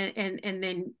know, and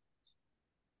then,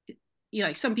 you know,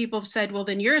 like some people have said, well,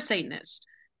 then you're a Satanist.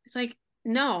 It's like,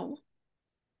 no,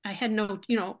 I had no,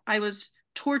 you know, I was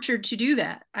tortured to do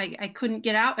that. I couldn't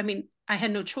get out. I mean, I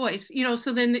had no choice, you know.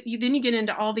 So then you get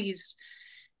into all these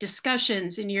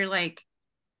discussions and you're like,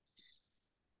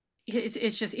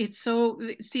 it's just, it's so,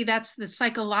 see, that's the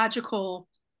psychological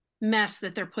mess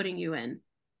that they're putting you in.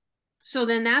 So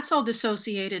then that's all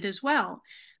dissociated as well.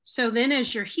 So then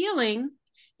as you're healing,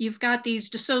 you've got these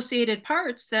dissociated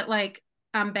parts that like,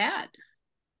 I'm bad.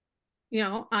 You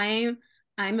know, I'm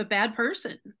a bad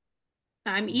person.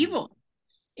 I'm evil.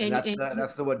 And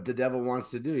that's what the devil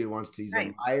wants to do. He wants to, he's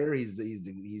right. a liar. He's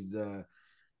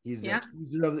He's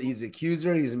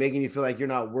accuser. He's making you feel like you're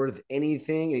not worth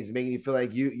anything. He's making you feel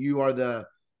like you are the,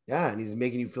 and he's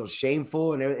making you feel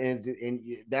shameful and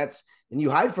you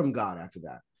hide from God after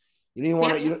that. You didn't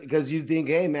want to, because you think,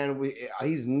 hey man,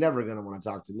 he's never going to want to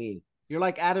talk to me. You're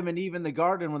like Adam and Eve in the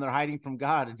garden when they're hiding from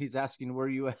God, and he's asking, where are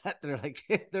you at? They're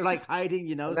like hiding,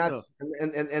 you know. And that's,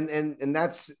 and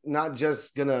that's not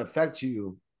just going to affect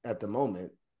you at the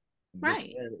moment.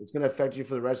 Right. It's going to affect you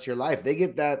for the rest of your life. They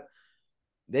get that,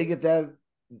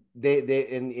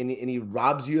 and he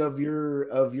robs you of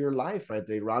your life right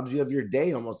there. He robs you of your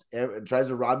day, tries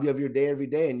to rob you of your day every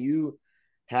day. And you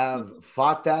have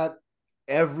fought that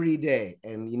every day.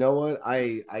 And you know what?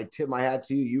 I tip my hat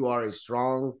to you. You are a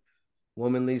strong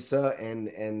woman, Lisa.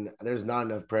 And there's not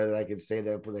enough prayer that I could say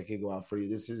that could go out for you.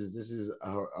 This is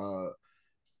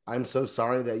I'm so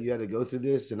sorry that you had to go through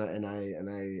this. And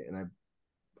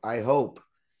I hope,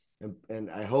 and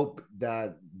I hope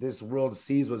that this world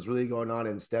sees what's really going on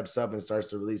and steps up and starts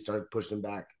to really start pushing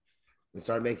back and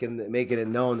start making it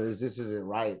known that this isn't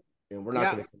right, and we're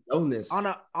not going to condone this. On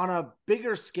a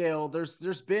bigger scale,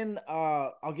 there's been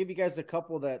I'll give you guys a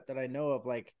couple that I know of.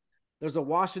 Like, there's a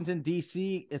Washington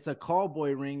D.C. It's a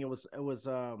cowboy ring. It was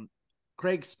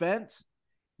Craig Spence.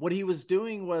 What he was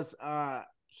doing was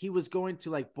he was going to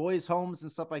like boys' homes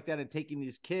and stuff like that and taking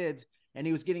these kids, and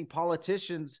he was getting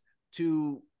politicians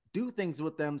to do things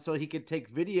with them so he could take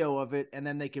video of it, and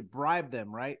then they could bribe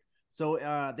them, right?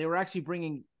 So they were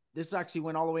actually this actually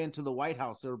went all the way into the White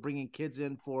House. They were bringing kids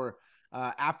in for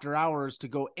after hours to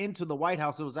go into the White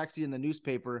House. It was actually in the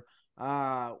newspaper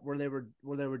where they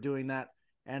were doing that.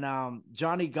 And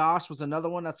Johnny Gosch was another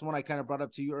one. That's the one I kind of brought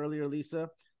up to you earlier, Lisa.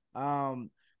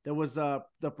 There was the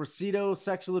Presidio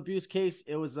sexual abuse case.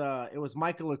 It was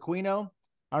Michael Aquino.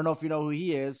 I don't know if you know who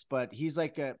he is, but he's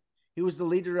like he was the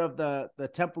leader of the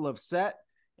Temple of Set,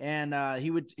 and he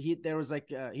was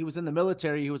in the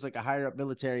military. He was like a higher up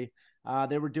military.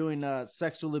 They were doing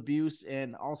sexual abuse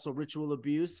and also ritual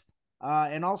abuse.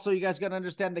 And also, you guys got to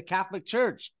understand the Catholic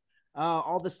Church,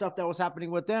 all the stuff that was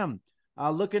happening with them.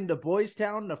 Look into Boys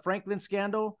Town, the Franklin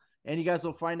scandal, and you guys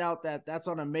will find out that that's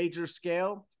on a major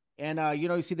scale. And,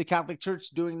 you see the Catholic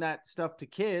Church doing that stuff to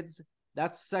kids.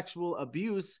 That's sexual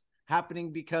abuse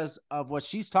happening because of what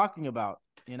she's talking about,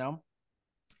 you know?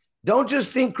 Don't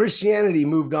just think Christianity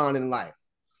moved on in life.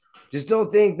 Just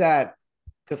don't think that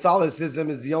Catholicism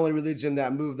is the only religion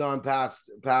that moved on past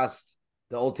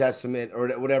the Old Testament or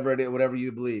whatever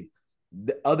you believe.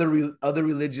 The other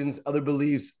religions, other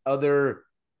beliefs, other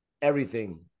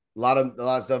everything. A lot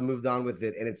of stuff moved on with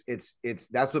it, and it's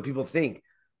that's what people think.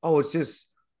 Oh, it's just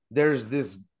there's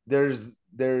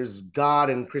God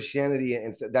and Christianity,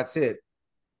 and that's it.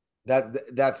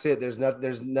 That's it. There's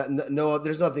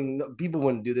nothing. People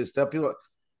wouldn't do this stuff. People,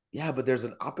 but there's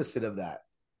an opposite of that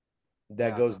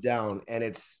goes down, and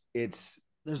it's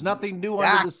there's nothing new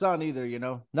under the sun either.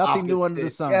 Nothing new under the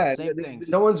sun. Same things.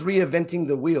 No one's reinventing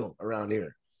the wheel around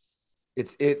here.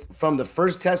 It's from the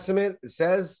First Testament it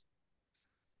says,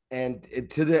 and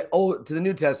to the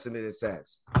New Testament it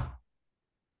says.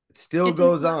 It still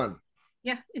goes on.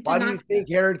 Yeah. Why do you think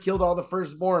Herod killed all the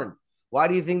firstborn? Why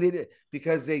do you think they did?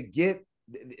 Because they get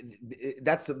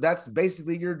that's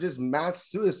basically you're just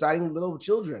mass suiciding little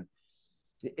children.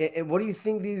 And what do you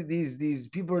think these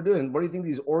people are doing? What do you think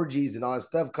these orgies and all that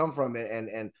stuff come from?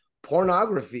 And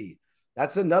pornography.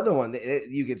 That's another one.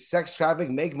 You get sex traffic,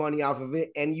 make money off of it,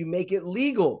 and you make it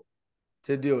legal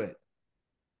to do it.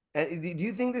 And do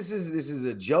you think this is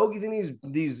a joke? You think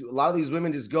these a lot of these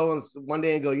women just go on one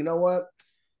day and go, you know what?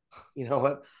 you know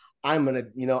what? I'm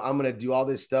gonna do all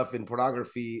this stuff in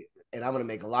pornography and I'm gonna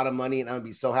make a lot of money and I'm gonna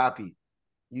be so happy.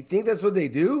 You think that's what they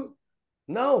do?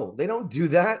 No, they don't do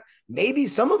that. Maybe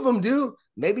some of them do.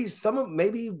 Maybe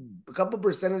a couple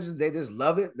percentages, they just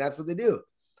love it. That's what they do.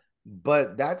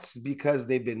 But that's because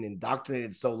they've been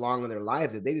indoctrinated so long in their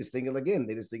life that they just think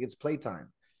it's playtime.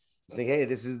 Say, hey,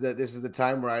 this is the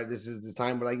time where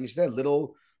like you said,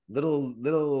 little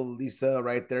Lisa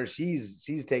right there,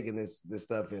 she's taking this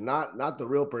stuff in, not the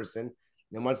real person.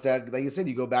 And once that, like you said,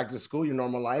 you go back to school, your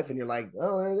normal life, and you're like,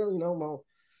 oh, there you go, well,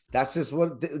 that's just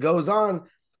what goes on.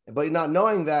 But you're not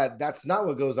knowing that that's not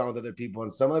what goes on with other people,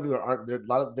 and some other people aren't.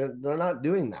 They're not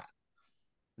doing that.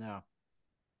 No.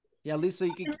 Yeah, Lisa,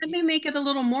 you can. Let me make it a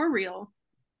little more real.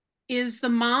 Is the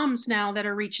moms now that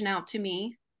are reaching out to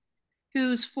me,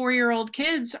 whose 4-year-old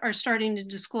kids are starting to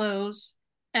disclose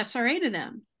SRA to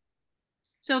them.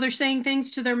 So they're saying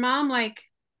things to their mom like,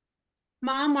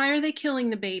 Mom, why are they killing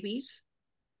the babies?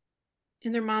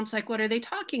 And their mom's like, what are they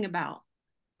talking about?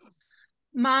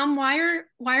 Mom, why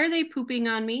are they pooping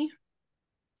on me?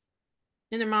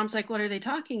 And their mom's like, what are they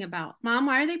talking about? Mom,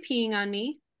 why are they peeing on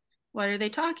me? What are they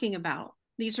talking about?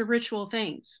 These are ritual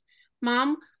things.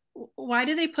 Mom, why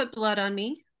do they put blood on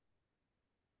me?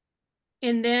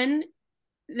 And then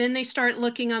they start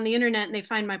looking on the internet and they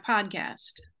find my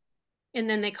podcast. And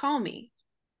then they call me.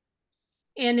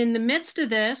 And in the midst of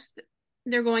this,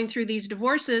 they're going through these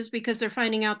divorces because they're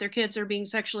finding out their kids are being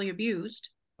sexually abused.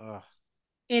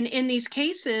 And in these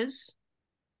cases,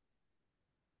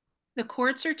 the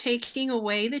courts are taking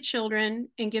away the children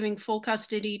and giving full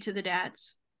custody to the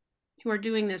dads who are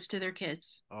doing this to their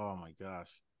kids. Oh my gosh.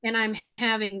 And I'm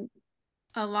having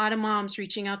a lot of moms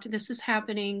reaching out to this. Is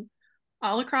happening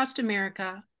all across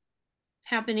America. It's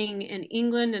happening in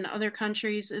England and other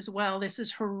countries as well. This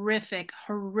is horrific,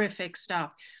 horrific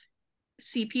stuff.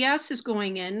 CPS is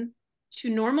going in to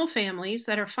normal families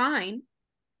that are fine,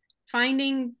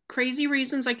 finding crazy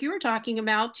reasons like you were talking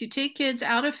about to take kids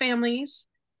out of families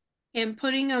and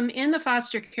putting them in the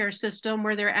foster care system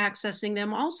where they're accessing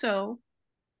them also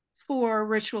for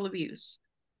ritual abuse.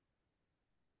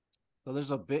 So there's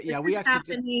a bit, yeah, this we is actually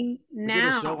happening did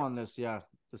now. a show on this, yeah,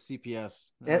 the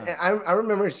CPS. And I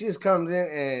remember she just comes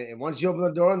in, and once you open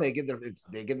the door and they get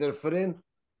their foot in,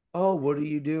 oh, what are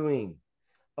you doing?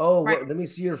 Oh, Right. let me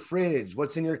see your fridge.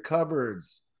 What's in your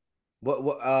cupboards?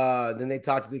 What then they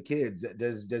talk to the kids.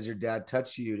 Does your dad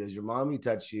touch you? Does your mommy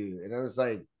touch you? And I was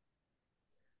like,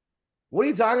 what are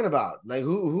you talking about? Like,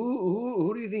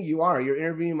 who do you think you are? You're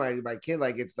interviewing my kid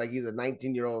like it's like he's a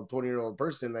 19-year-old, 20-year-old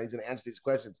person that he's gonna answer these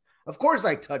questions. Of course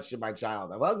I touch my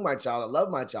child. I hug my child. I love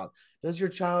my child. Does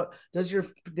your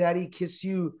daddy kiss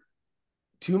you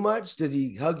too much? Does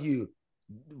he hug you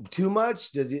too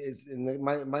much? Does he? And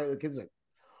my kid's like,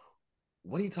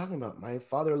 what are you talking about? My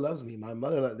father loves me. My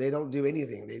mother, they don't do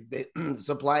anything. They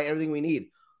supply everything we need.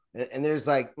 And there's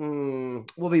like,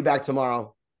 we'll be back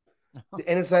tomorrow.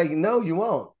 And it's like, no, you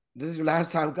won't. This is your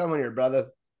last time coming here, brother.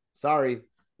 Sorry.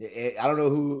 I don't know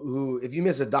who if you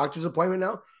miss a doctor's appointment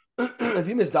now, if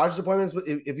you miss doctor's appointments,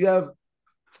 if you have,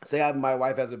 say my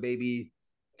wife has a baby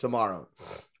tomorrow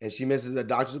and she misses a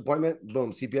doctor's appointment,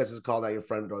 boom, CPS is called at your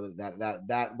front door.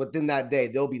 That within that day,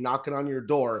 they'll be knocking on your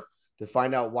door to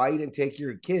find out why you didn't take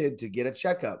your kid to get a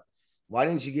checkup. Why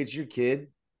didn't you get your kid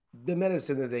the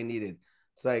medicine that they needed?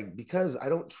 It's like, because I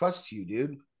don't trust you,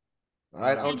 dude. All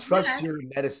right. I don't trust your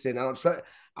medicine. I don't trust.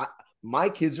 My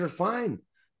kids are fine.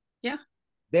 Yeah.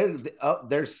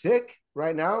 They're sick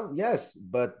right now. Yes.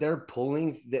 But they're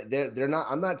not,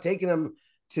 I'm not taking them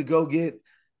to go get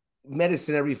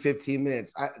medicine every 15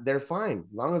 minutes. They're fine.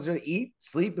 As long as they eat,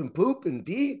 sleep, and poop and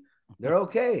pee, they're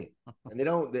okay. And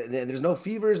there's no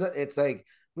fevers. It's like,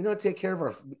 we don't take care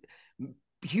of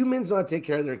humans don't take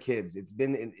care of their kids. It's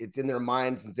in their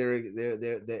mind since they're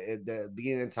the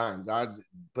beginning of time. God's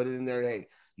put it in there. Hey,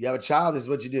 you have a child, this is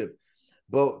what you do.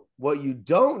 But what you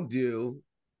don't do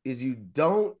is you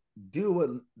don't do what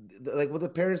the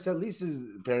parents that Lisa's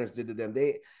parents did to them.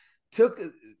 They took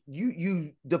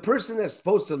the person that's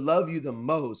supposed to love you the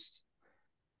most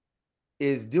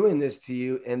is doing this to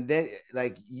you, and then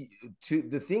to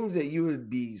the things that you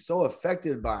would be so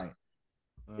affected by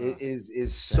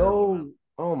is so.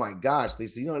 Oh my gosh,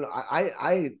 Lisa,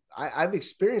 I've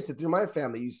experienced it through my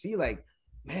family. You see, like,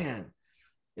 man,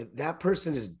 if that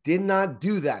person just did not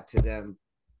do that to them,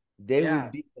 they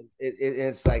would be.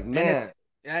 It's like, man,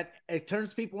 it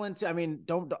turns people into. I mean,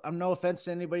 I'm no offense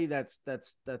to anybody that's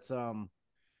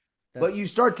but you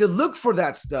start to look for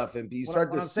that stuff, and you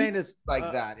start to see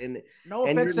that, and no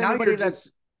offense to anybody that's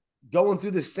going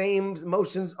through the same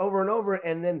motions over and over,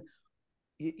 and then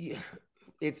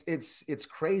it's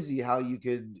crazy how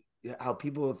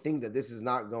people think that this is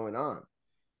not going on.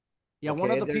 Yeah,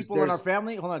 one of the people in our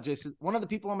family, hold on, Jason. One of the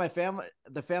people in my family,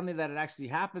 the family that it actually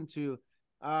happened to.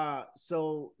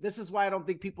 So this is why I don't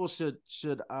think people should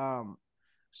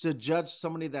judge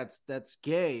somebody that's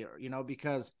gay, or,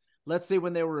 because let's say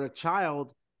when they were a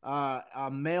child, a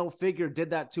male figure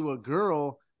did that to a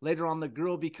girl. Later on, the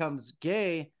girl becomes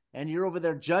gay, and you're over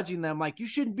there judging them like, you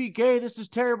shouldn't be gay. This is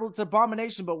terrible. It's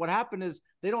abomination. But what happened is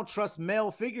they don't trust male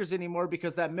figures anymore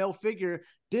because that male figure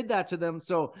did that to them.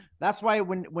 So that's why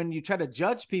when you try to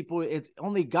judge people, it's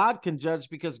only God can judge,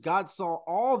 because God saw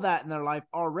all that in their life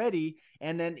already.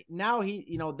 And then now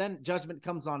then judgment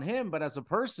comes on him. But as a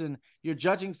person, you're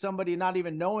judging somebody not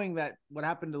even knowing that what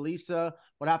happened to Lisa,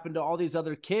 what happened to all these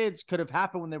other kids could have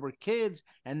happened when they were kids.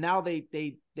 And now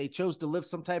they chose to live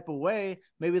some type of way.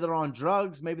 Maybe they're on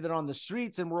drugs, maybe they're on the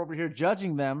streets, and we're over here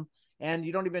judging them. And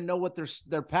you don't even know what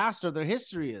their past or their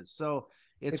history is. So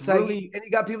it's really, like, and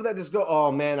you got people that just go,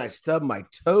 oh man, I stubbed my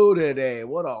toe today.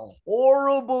 What a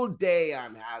horrible day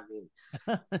I'm having.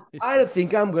 I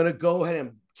think I'm going to go ahead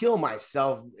and kill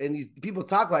myself. And people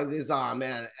talk like this. Oh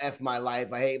man, F my life.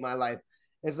 I hate my life.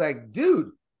 It's like, dude,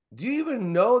 do you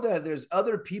even know that there's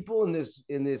other people in this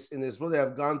world that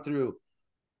have gone through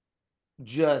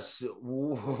just a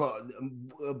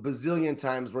bazillion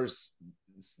times worse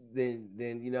than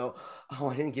oh,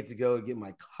 I didn't get to go get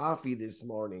my coffee this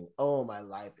morning. Oh, my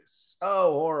life is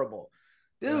so horrible.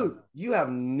 Dude, you have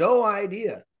no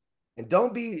idea. And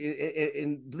don't be,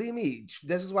 and believe me,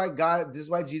 this is why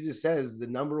Jesus says the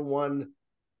number one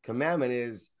commandment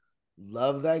is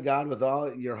love thy God with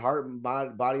all your heart and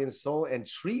body and soul, and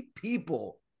treat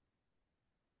people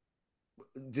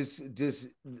just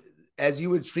as you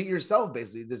would treat yourself,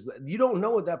 basically. You don't know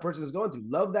what that person is going through.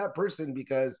 Love that person,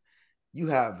 because you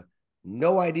have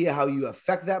no idea how you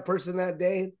affect that person that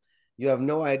day. You have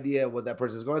no idea what that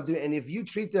person is going through. And if you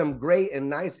treat them great and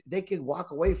nice, they could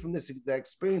walk away from that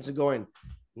experience and going,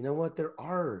 you know what, there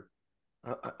are,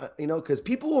 because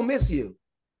people will miss you.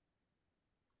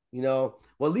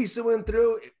 What Lisa went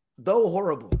through,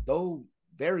 though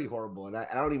very horrible, and I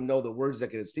don't even know the words that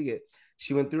could speak it.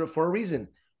 She went through it for a reason.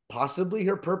 Possibly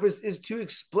her purpose is to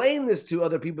explain this to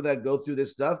other people that go through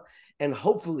this stuff, and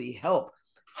hopefully help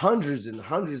hundreds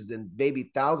and maybe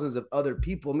thousands of other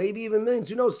people, maybe even millions.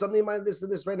 Who knows? Something might listen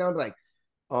to this right now and be like,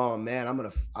 oh man, I'm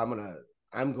going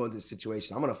through this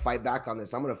situation. I'm going to fight back on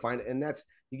this. I'm going to find it. And that's,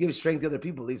 you give strength to other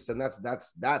people, Lisa. And that's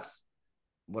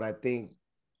what I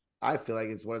feel like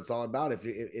it's what it's all about. If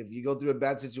you go through a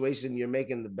bad situation, you're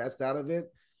making the best out of it,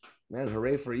 man,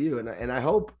 hooray for you. And I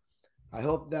hope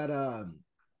that,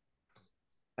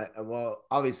 well,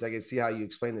 obviously I can see how you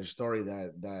explain the story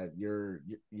that you're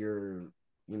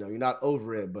not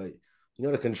over it, but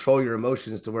to control your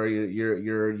emotions to where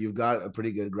you've got a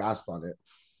pretty good grasp on it.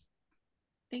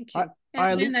 Thank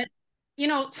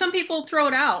you. Some people throw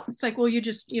it out. It's like, well, you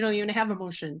just, you have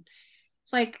emotion.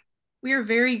 It's like, we are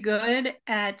very good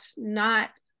at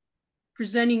not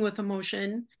presenting with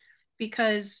emotion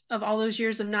because of all those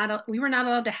years of we were not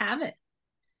allowed to have it.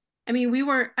 I mean,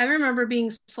 I remember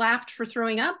being slapped for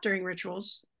throwing up during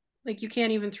rituals. Like, you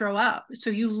can't even throw up.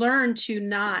 So you learn to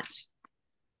not,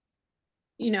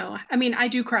 I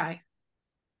do cry,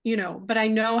 but I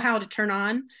know how to turn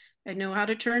on. I know how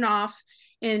to turn off.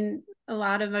 And a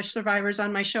lot of us survivors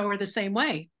on my show are the same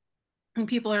way. And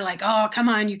people are like, oh, come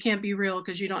on, you can't be real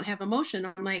because you don't have emotion.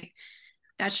 I'm like,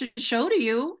 that should show to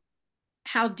you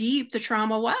how deep the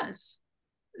trauma was,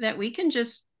 that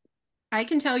I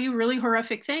can tell you really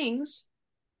horrific things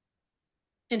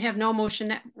and have no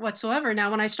emotion whatsoever.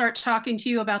 Now, when I start talking to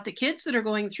you about the kids that are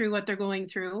going through what they're going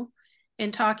through,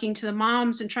 and talking to the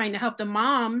moms and trying to help the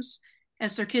moms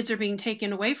as their kids are being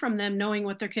taken away from them, knowing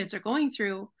what their kids are going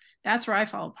through, that's where I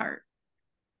fall apart.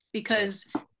 Because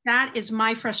that is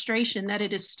my frustration, that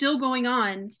it is still going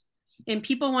on. And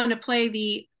people want to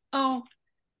play oh,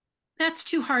 that's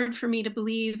too hard for me to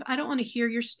believe. I don't want to hear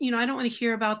I don't want to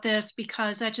hear about this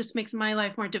because that just makes my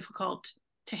life more difficult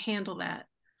to handle that.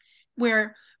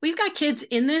 Where we've got kids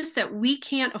in this that we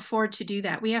can't afford to do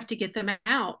that. We have to get them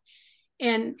out.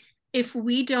 And if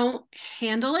we don't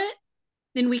handle it,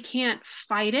 then we can't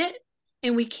fight it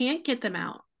and we can't get them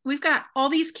out. We've got all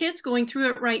these kids going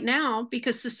through it right now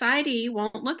because society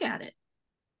won't look at it.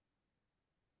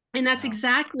 And that's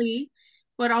exactly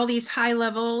what all these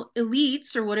high-level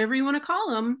elites, or whatever you want to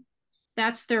call them,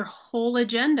 that's their whole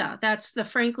agenda. That's the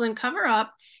Franklin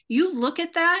cover-up. You look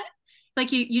at that,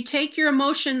 like you take your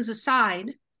emotions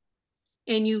aside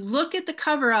and you look at the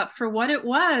cover-up for what it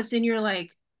was, and you're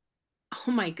like,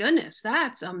 oh my goodness,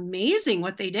 that's amazing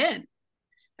what they did.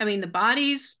 I mean, the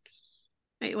bodies,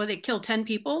 Right? Well, they killed 10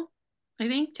 people, I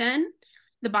think 10.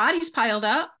 The bodies piled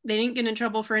up. They didn't get in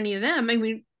trouble for any of them. I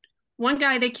mean, one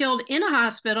guy they killed in a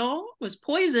hospital was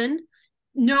poisoned.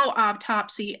 No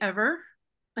autopsy ever.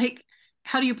 Like,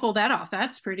 how do you pull that off?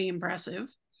 That's pretty impressive.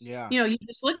 Yeah. You know, you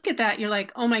just look at that, you're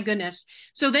like, oh my goodness.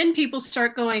 So then people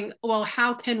start going, well,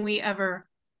 how can we ever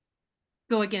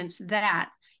go against that?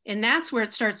 And that's where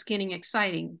it starts getting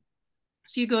exciting.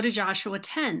 So you go to Joshua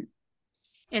 10,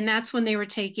 and that's when they were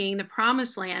taking the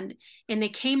promised land, and they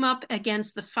came up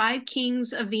against the 5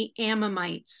 kings of the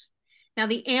Ammonites. Now,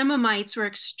 the Ammonites were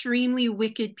extremely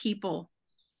wicked people.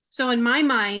 So in my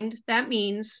mind, that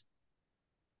means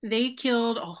they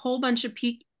killed a whole bunch of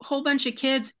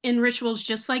kids in rituals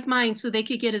just like mine, so they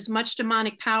could get as much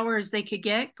demonic power as they could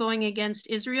get going against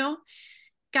Israel.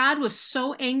 God was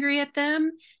so angry at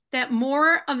them that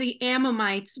more of the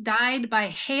Ammonites died by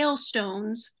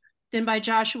hailstones than by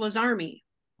Joshua's army.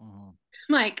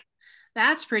 Like,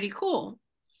 that's pretty cool.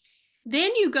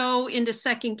 Then you go into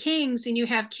 2 Kings and you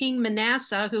have King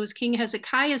Manasseh, who was King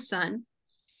Hezekiah's son,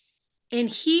 and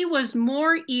he was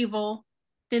more evil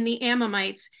than the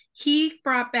Ammonites. He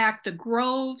brought back the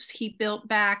groves. He built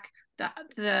back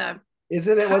the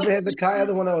wasn't Hezekiah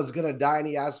the one that was gonna die and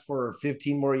he asked for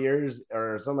 15 more years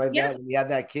or something like that? And he had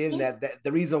that kid, and that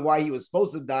the reason why he was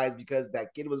supposed to die is because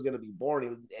that kid was gonna be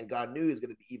born, and God knew he was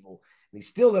gonna be evil, and he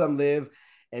still let him live.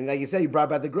 And like you said, he brought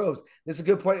back the groves. This is a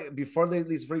good point before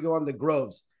you go on the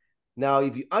groves. Now,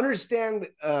 if you understand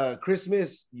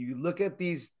Christmas, you look at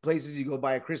these places, you go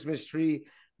buy a Christmas tree,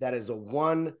 that is a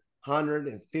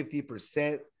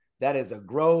 150%. That is a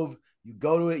grove. You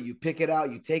go to it, you pick it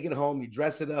out, you take it home, you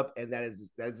dress it up, and that is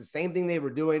the same thing they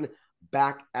were doing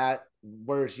back at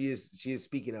where she is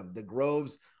speaking of. The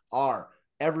groves are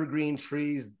evergreen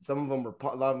trees. A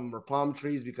lot of them were palm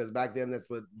trees, because back then that's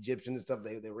what Egyptians and stuff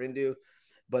they were into.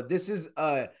 But this is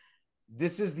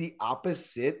the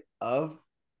opposite of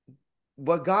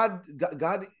what God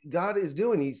is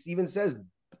doing. He even says,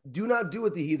 do not do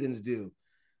what the heathens do.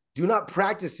 Do not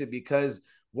practice it, because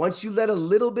once you let a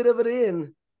little bit of it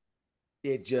in,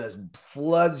 it just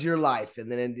floods your life,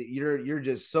 and then you're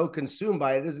just so consumed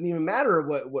by it. It doesn't even matter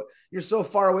what you're so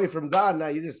far away from God now.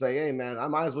 You're just like, hey man, I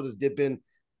might as well just dip in,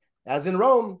 as in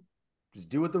Rome, just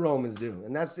do what the Romans do,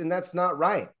 and that's not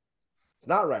right. It's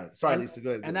not right. Sorry, Lisa,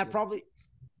 go ahead. And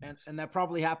that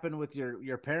probably happened with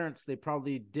your parents. They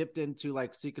probably dipped into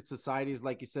like secret societies,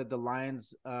 like you said, the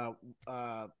Lions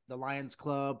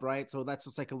Club, right? So that's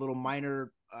just like a little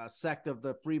minor sect of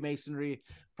the Freemasonry.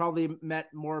 Probably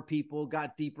met more people,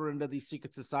 got deeper into these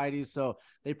secret societies. So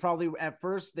they probably at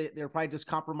first they're probably just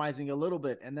compromising a little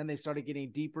bit, and then they started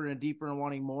getting deeper and deeper and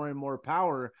wanting more and more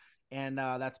power. And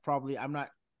that's probably I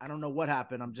don't know what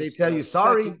happened. I'm just they tell you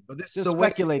sorry, but this is the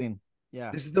speculating. Yeah,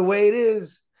 this is the way it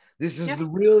is. This is the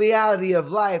real reality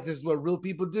of life. This is what real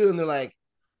people do. And they're like,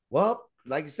 well,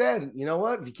 like you said, you know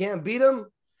what? If you can't beat them,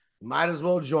 you might as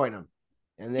well join them.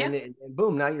 And then and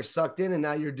boom, now you're sucked in, and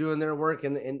now you're doing their work,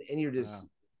 and you're just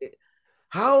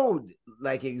how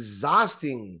like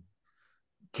exhausting.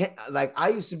 Like I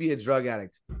used to be a drug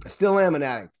addict. I still am an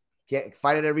addict. Can't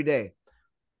fight it every day.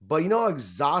 But you know how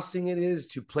exhausting it is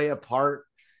to play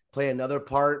another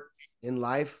part in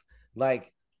life?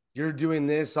 Like, you're doing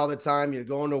this all the time. You're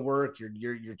going to work.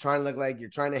 You're trying to look like you're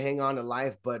trying to hang on to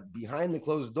life, but behind the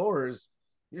closed doors,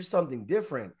 you're something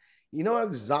different. You know how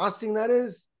exhausting that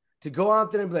is to go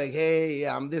out there and be like, hey,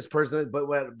 yeah, I'm this person, but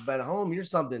at home, you're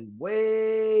something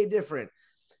way different.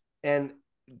 And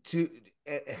to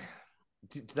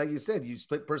like you said, you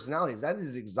split personalities. That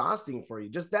is exhausting for you.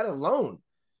 Just that alone,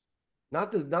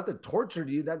 not the torture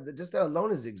to you. That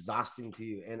alone is exhausting to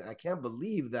you. And I can't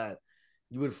believe that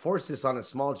you would force this on a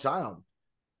small child.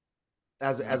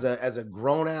 As a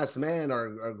grown ass man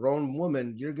or a grown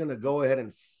woman, you're gonna go ahead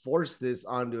and force this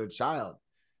onto a child.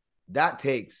 That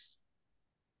takes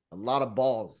a lot of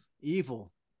balls.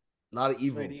 Evil. A lot of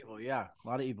evil. Great evil, yeah. A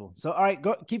lot of evil. So all right,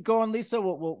 keep going, Lisa.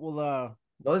 We'll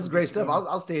no, this is great stuff.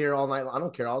 I'll stay here all night. I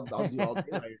don't care. I'll do all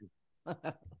day.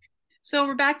 So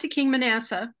we're back to King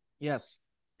Manasseh. Yes.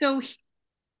 So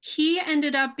he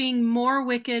ended up being more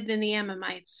wicked than the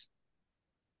Ammonites.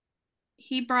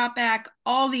 He brought back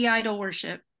all the idol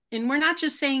worship. And we're not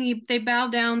just saying they bow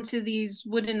down to these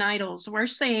wooden idols. We're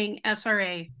saying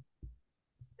SRA.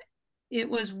 It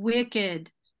was wicked.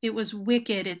 It was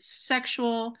wicked. It's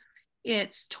sexual.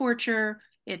 It's torture.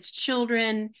 It's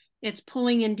children. It's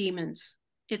pulling in demons.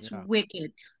 It's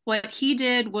wicked. What he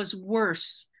did was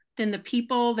worse than the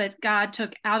people that God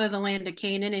took out of the land of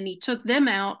Canaan. And he took them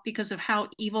out because of how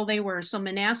evil they were. So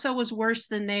Manasseh was worse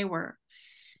than they were.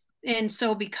 And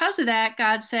so because of that,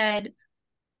 God said,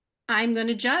 I'm going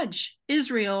to judge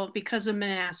Israel because of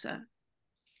Manasseh.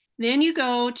 Then you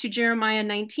go to Jeremiah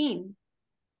 19.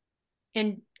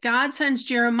 And God sends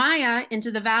Jeremiah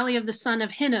into the valley of the son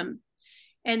of Hinnom.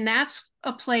 And that's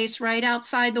a place right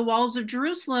outside the walls of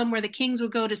Jerusalem where the kings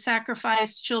would go to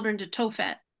sacrifice children to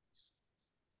Tophet.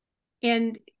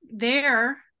 And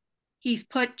there he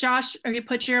put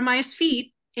Jeremiah's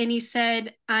feet, and he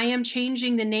said, I am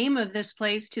changing the name of this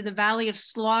place to the Valley of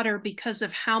Slaughter because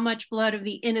of how much blood of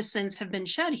the innocents have been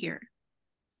shed here.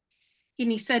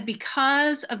 And he said,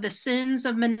 because of the sins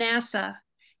of Manasseh,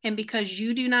 and because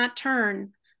you do not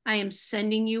turn, I am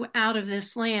sending you out of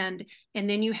this land. And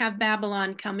then you have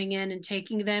Babylon coming in and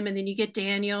taking them. And then you get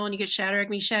Daniel and you get Shadrach,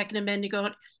 Meshach, and Abednego.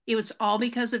 It was all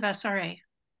because of SRA.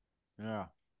 Yeah.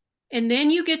 And then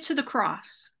you get to the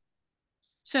cross.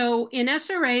 So in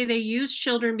SRA, they use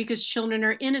children because children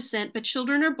are innocent, but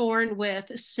children are born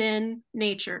with sin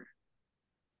nature.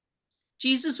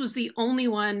 Jesus was the only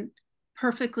one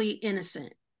perfectly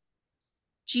innocent.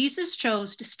 Jesus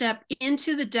chose to step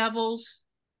into the devil's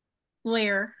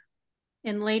lair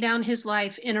and lay down his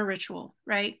life in a ritual,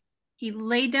 right? He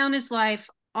laid down his life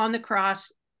on the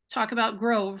cross. Talk about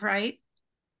grove, right?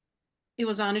 It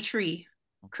was on a tree.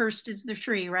 Cursed is the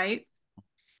tree, right?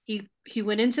 He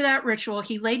went into that ritual.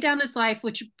 He laid down his life,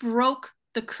 which broke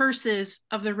the curses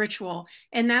of the ritual.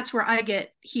 And that's where I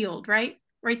get healed, right?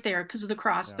 Right there, because of the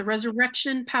cross, the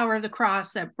resurrection power of the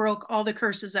cross that broke all the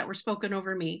curses that were spoken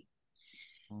over me.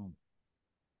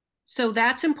 So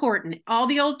that's important. All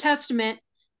the Old Testament,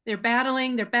 they're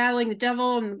battling the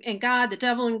devil and God, the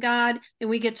devil and God, and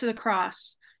we get to the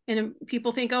cross. And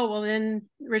people think, oh, well, then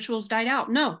rituals died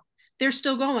out. No, they're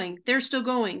still going. They're still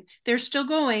going. They're still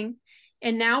going.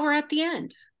 And now we're at the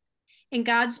end. And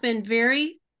God's been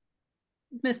very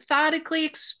methodically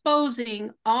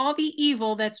exposing all the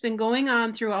evil that's been going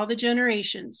on through all the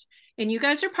generations. And you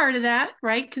guys are part of that,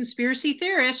 right? Conspiracy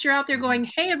theorists, you're out there going,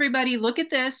 hey, everybody, look at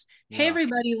this. Hey,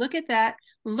 everybody, look at that.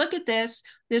 Look at this.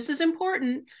 This is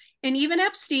important. And even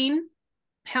Epstein,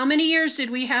 how many years did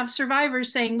we have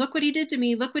survivors saying, look what he did to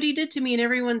me, look what he did to me. And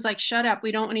everyone's like, shut up.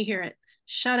 We don't want to hear it.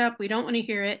 Shut up. We don't want to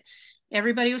hear it.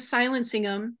 Everybody was silencing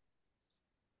him.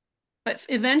 But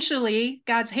eventually,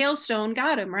 God's hailstone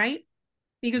got him, right?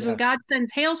 Because when God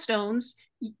sends hailstones,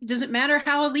 it doesn't matter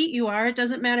how elite you are. It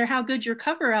doesn't matter how good your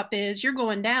cover up is. You're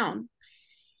going down.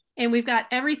 And we've got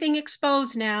everything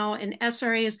exposed now. And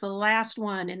SRA is the last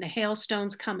one. And the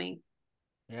hailstone's coming.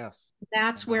 Yes.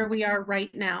 That's where we are right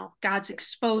now. God's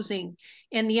exposing.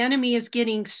 And the enemy is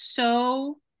getting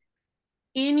so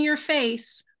in your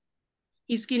face.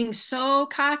 He's getting so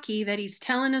cocky that he's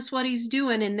telling us what he's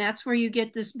doing. And that's where you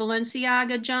get this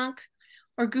Balenciaga junk.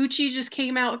 Or Gucci just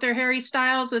came out with their Harry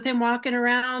Styles with him walking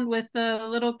around with the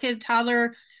little kid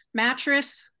toddler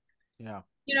mattress. Yeah.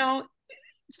 You know,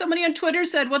 somebody on Twitter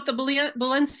said, what the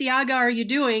Balenciaga are you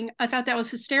doing? I thought that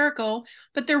was hysterical,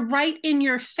 but they're right in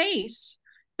your face.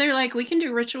 They're like, we can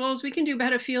do rituals, we can do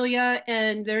pedophilia,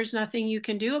 and there's nothing you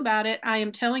can do about it. I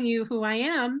am telling you who I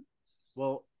am.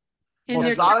 Well,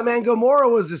 Sodom and Gomorrah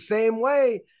was the same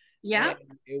way. Yeah.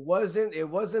 And it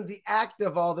wasn't the act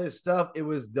of all this stuff. It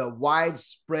was the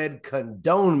widespread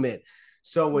condonement.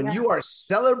 So when you are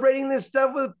celebrating this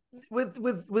stuff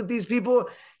with these people,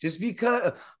 just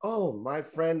because, oh, my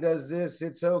friend does this,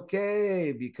 it's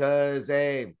okay because,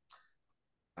 hey,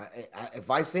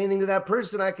 if I say anything to that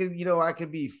person, I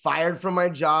could be fired from my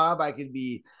job. I could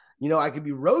be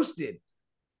roasted,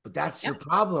 but that's your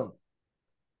problem.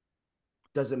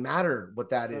 Doesn't matter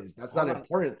what that is. That's not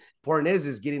important. Important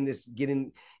is getting the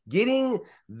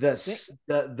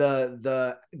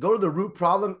go to the root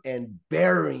problem and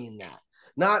burying that.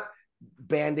 Not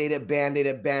band-aid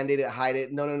it, hide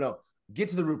it. No. Get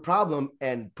to the root problem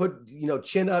and put,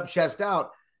 chin up, chest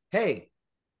out. Hey,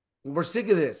 we're sick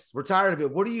of this. We're tired of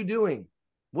it. What are you doing?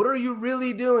 What are you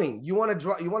really doing? You want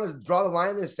to draw the line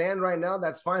in the sand right now?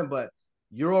 That's fine, but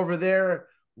you're over there,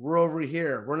 we're over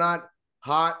here. We're not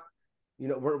hot.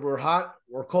 We're hot,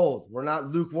 we're cold. We're not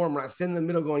lukewarm. We're not sitting in the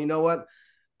middle going, you know what?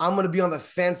 I'm going to be on the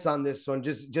fence on this one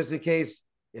just in case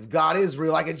if God is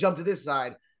real, I can jump to this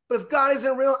side. But if God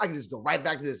isn't real, I can just go right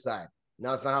back to this side.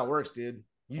 No, it's not how it works, dude.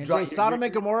 Sodom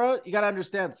and Gomorrah, you got to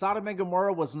understand, Sodom and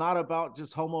Gomorrah was not about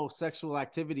just homosexual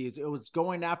activities. It was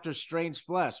going after strange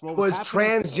flesh. What was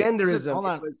transgenderism. Listen,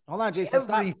 hold on, Jason.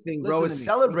 Everything, bro, is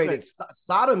celebrated.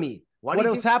 Sodomy. What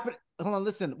was happening? Hold on,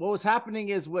 listen. What was happening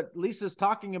is what Lisa's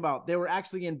talking about. They were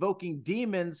actually invoking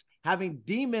demons, having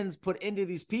demons put into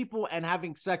these people and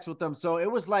having sex with them. So it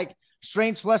was like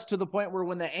strange flesh to the point where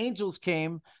when the angels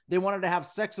came, they wanted to have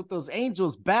sex with those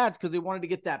angels bad because they wanted to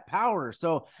get that power.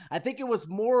 So I think it was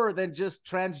more than just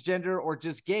transgender or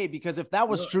just gay, because if that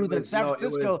was true, then San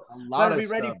Francisco a lot of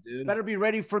ready, stuff, dude. better be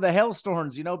ready for the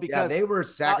hailstorms, you know, because they were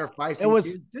sacrificing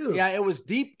kids too. Yeah, it was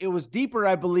deep. It was deeper,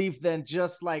 I believe, than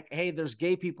just like, hey, there's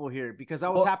gay people here, because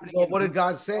that was happening. What did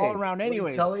God say? All around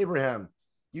anyways. Tell Abraham,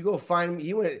 you go find me.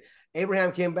 He went.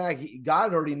 Abraham came back.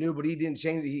 God already knew, but he didn't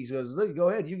change it. He goes, look, go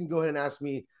ahead. You can go ahead and ask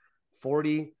me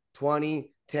 40,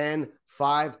 20, 10,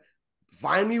 5.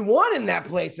 Find me one in that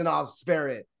place and I'll spare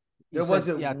it. There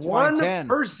wasn't one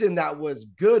person that was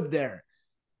good there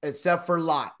except for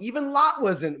Lot. Even Lot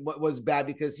wasn't what was bad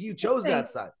because he chose that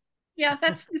side. Yeah,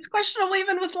 it's questionable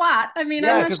even with Lot. I mean,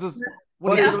 but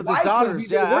his wife was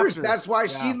even worse. That's why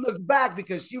she looked back,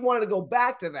 because she wanted to go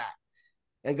back to that.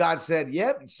 And God said,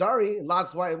 yep, sorry,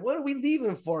 Lot's wife. What are we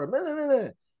leaving for?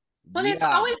 Well, it's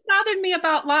always bothered me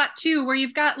about Lot too, where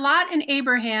you've got Lot and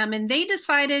Abraham, and they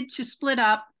decided to split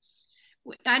up.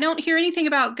 I don't hear anything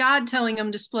about God telling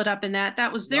them to split up in that.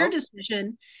 That was their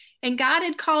decision. And God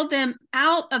had called them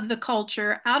out of the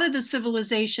culture, out of the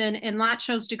civilization, and Lot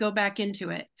chose to go back into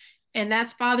it. And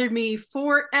that's bothered me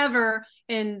forever.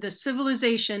 And the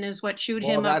civilization is what chewed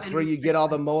him up. Well, that's where you get all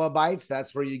the Moabites.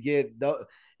 That's where you get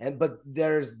but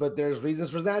there's reasons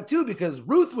for that too, because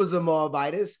Ruth was a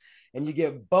Moabitess, and you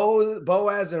get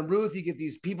Boaz and Ruth. You get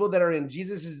these people that are in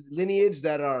Jesus's lineage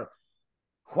that are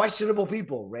questionable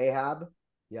people. Rahab,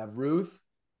 you have Ruth,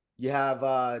 you have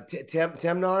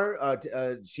Tamar.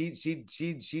 She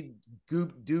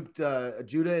duped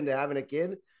Judah into having a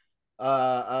kid.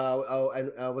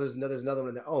 There's another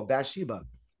one. Bathsheba,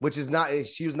 which is not,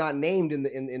 she was not named in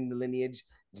the lineage.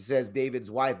 It says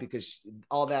David's wife, because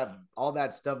all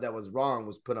that stuff that was wrong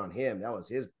was put on him. That was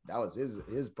his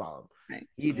problem. Right.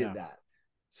 He did that.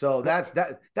 So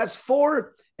that's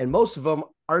 4, and most of them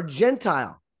are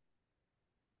Gentile.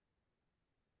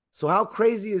 So how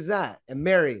crazy is that? And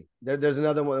Mary, there's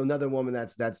another woman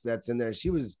that's in there.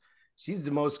 She's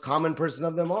the most common person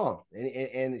of them all,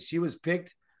 and she was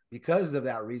picked because of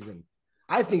that reason.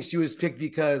 I think she was picked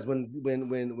because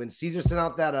when Caesar sent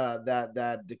out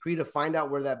that decree to find out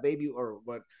where that baby, or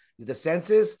what the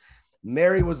census,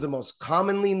 Mary was the most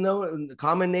common name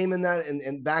in that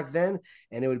and back then,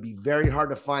 and it would be very hard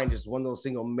to find just one little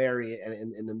single Mary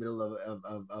in the middle of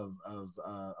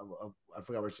I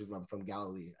forgot where she's from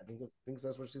Galilee. I think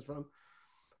that's where she's from,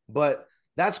 but.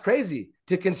 That's crazy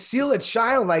to conceal a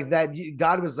child like that.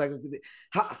 God was like,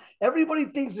 everybody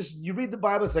thinks this. You read the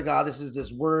Bible, it's like, this is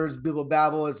just words, Bible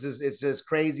babble. It's just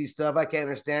crazy stuff. I can't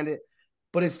understand it,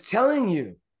 but it's telling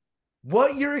you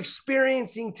what you're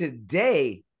experiencing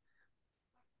today.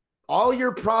 All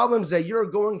your problems that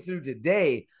you're going through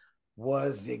today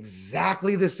was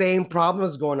exactly the same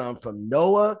problems going on from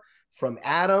Noah, from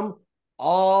Adam,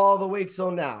 all the way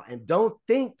till now. And don't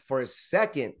think for a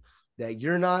second that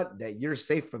you're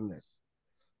safe from this.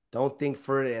 Don't think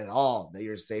for it at all that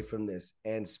you're safe from this.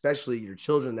 And especially your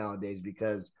children nowadays,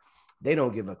 because they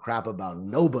don't give a crap about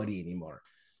nobody anymore.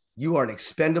 You are an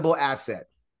expendable asset.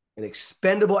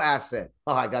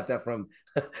 Oh, I got that from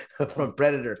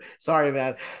Predator. Sorry,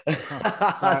 man.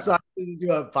 I saw you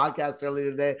do a podcast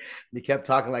earlier today. And he kept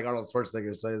talking like Arnold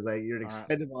Schwarzenegger. So he's like, you're an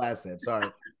expendable asset.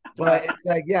 Sorry. But it's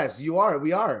like, yes, you are.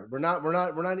 We are. We're not,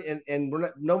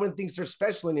 no one thinks they're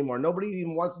special anymore. Nobody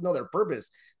even wants to know their purpose.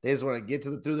 They just want to get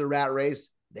through the rat race.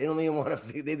 They don't even want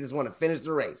to, they just want to finish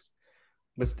the race.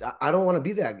 But I don't want to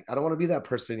be that. I don't want to be that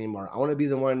person anymore. I want to be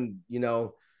the one,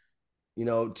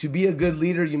 to be a good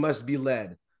leader, you must be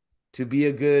led. You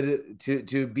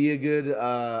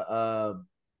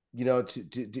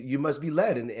must be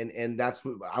led. And that's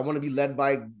what I want to be led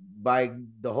by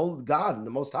the whole God and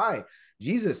the Most High,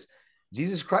 Jesus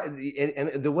Christ.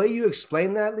 And the way you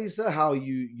explain that, Lisa, how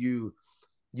you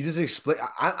just explain,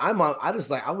 I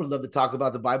would love to talk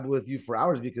about the Bible with you for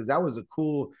hours, because that was a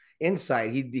cool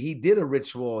insight. He did a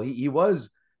ritual. He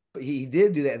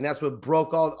did do that. And that's what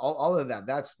broke all of that.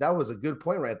 That was a good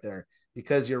point right there,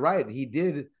 because you're right. He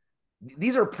did.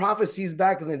 These are prophecies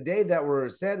back in the day that were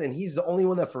said, and he's the only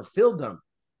one that fulfilled them.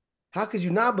 How could you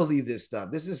not believe this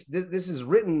stuff? This is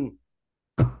written.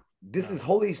 This is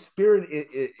Holy Spirit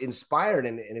inspired.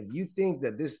 And if you think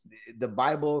that the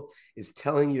Bible is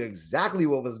telling you exactly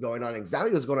what was going on,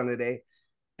 exactly what's going on today,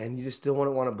 and you just still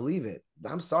want to believe it,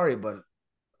 I'm sorry, but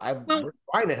we're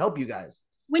trying to help you guys.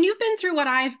 When you've been through what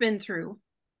I've been through,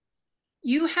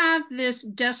 you have this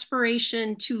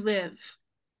desperation to live,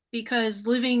 because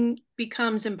living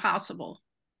becomes impossible.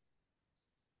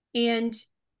 And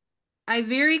I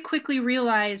very quickly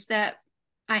realized that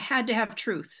I had to have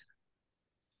truth.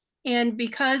 And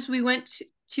because we went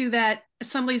to that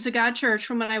Assemblies of God church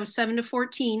from when I was 7 to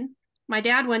 14. My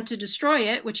dad went to destroy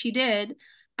it, which he did.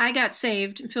 I got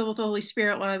saved and filled with the Holy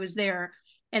Spirit while I was there.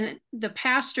 And the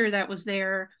pastor that was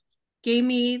there gave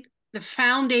me the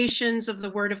foundations of the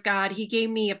Word of God. He gave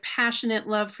me a passionate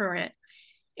love for it.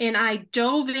 And I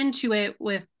dove into it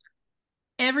with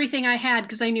everything I had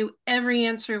because I knew every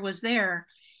answer was there.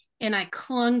 And I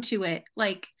clung to it.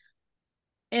 Like,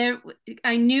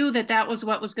 I knew that that was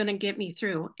what was going to get me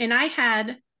through. And I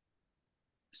had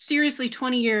seriously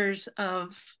 20 years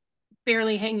of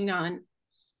barely hanging on,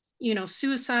 you know,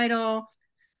 suicidal.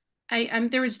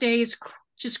 There was days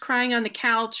just crying on the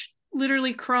couch,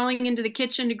 literally crawling into the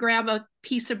kitchen to grab a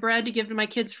piece of bread to give to my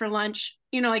kids for lunch.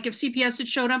 You know, like if CPS had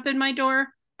showed up in my door,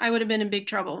 I would have been in big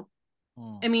trouble.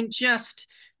 I mean, just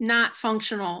not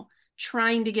functional,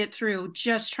 trying to get through,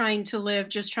 just trying to live,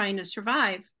 just trying to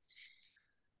survive.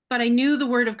 But I knew the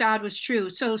Word of God was true.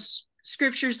 So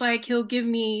scriptures like he'll give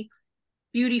me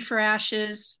beauty for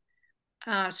ashes,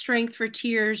 strength for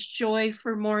tears, joy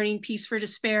for mourning, peace for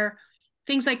despair,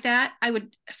 things like that. I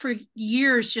would, for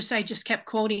years, I just kept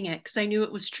quoting it because I knew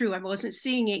it was true. I wasn't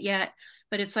seeing it yet,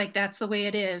 but it's like, that's the way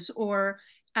it is. Or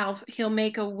he'll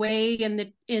make a way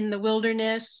in the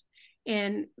wilderness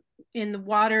and in the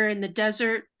water, in the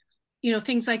desert, you know,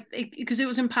 things like, because it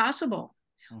was impossible.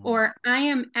 Or I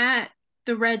am at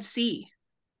the Red Sea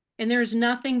and there's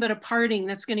nothing but a parting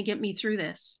that's going to get me through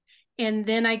this. And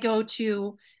then I go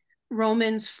to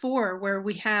Romans 4, where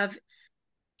we have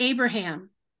Abraham,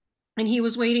 and he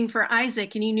was waiting for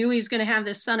Isaac, and he knew he was going to have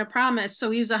this son of promise. So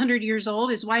he was 100 years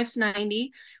old. His wife's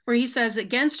 90, where he says,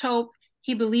 against hope,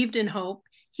 he believed in hope.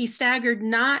 He staggered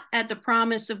not at the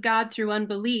promise of God through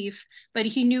unbelief, but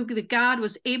he knew that God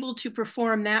was able to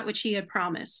perform that which he had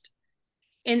promised.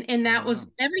 And that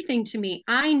was everything to me.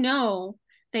 I know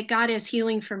that God is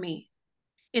healing for me.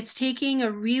 It's taking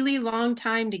a really long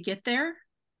time to get there,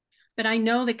 but I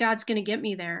know that God's going to get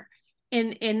me there.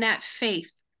 In that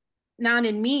faith, not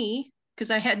in me,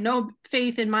 because I had no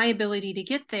faith in my ability to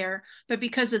get there, but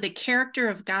because of the character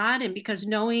of God and because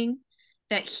knowing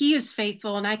that he is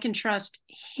faithful and I can trust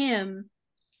him,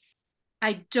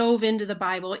 I dove into the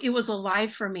Bible. It was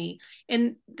alive for me.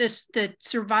 And the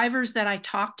survivors that I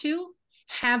talk to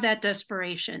have that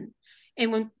desperation.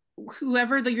 And when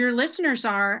whoever your listeners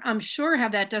are, I'm sure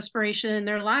have that desperation in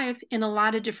their life in a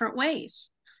lot of different ways.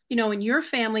 You know, in your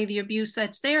family, the abuse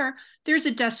that's there's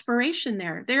a desperation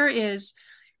there. There is,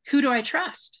 who do I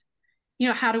trust? You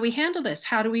know, how do we handle this?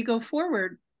 How do we go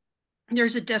forward?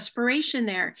 There's a desperation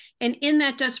there. And in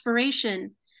that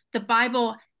desperation, the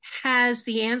Bible has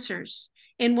the answers.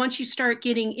 And once you start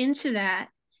getting into that,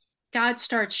 God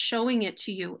starts showing it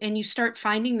to you and you start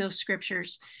finding those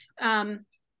scriptures.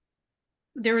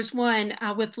 There was one,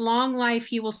 with long life,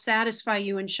 he will satisfy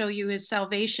you and show you his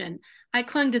salvation. I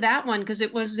clung to that one because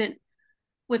it wasn't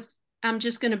with, I'm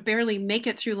just going to barely make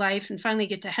it through life and finally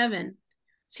get to heaven.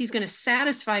 So he's going to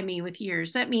satisfy me with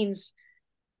years. That means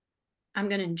I'm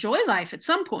going to enjoy life at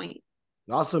some point.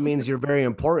 It also means you're very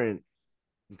important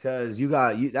because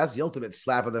that's the ultimate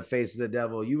slap in the face of the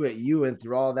devil. You went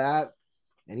through all that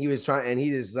and he was trying, and he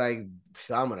just like,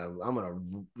 I'm gonna,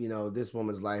 you know, this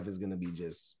woman's life is going to be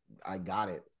just, I got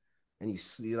it. And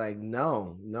you're like,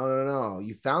 no.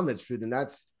 You found the truth. And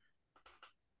that's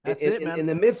it, man. In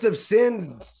the midst of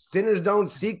sin, sinners don't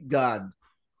seek God.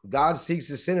 God seeks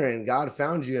the sinner, and God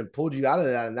found you and pulled you out of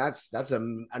that. And that's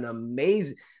an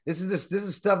amazing, this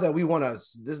is stuff that we want to,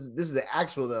 this is the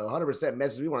 100%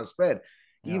 message we want to spread.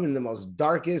 Yeah. Even the most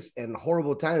darkest and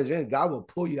horrible times you're in, God will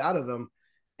pull you out of them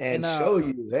and show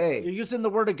you, hey, you're using the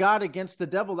Word of God against the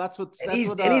devil.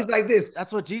 He's like this.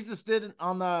 That's what Jesus did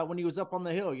when he was up on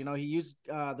the hill. You know, he used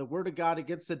the Word of God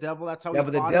against the devil. That's how. Yeah,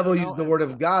 but the devil used the Word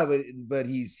of God, but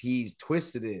he's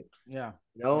twisted it. Yeah.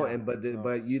 You know,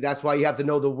 yeah. That's why you have to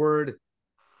know the Word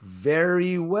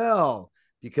very well,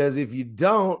 because if you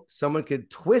don't, someone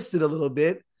could twist it a little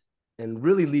bit and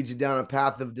really lead you down a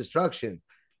path of destruction.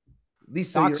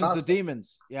 Lisa, Doctrines of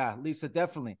Demons. Yeah, Lisa,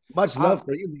 definitely. Much love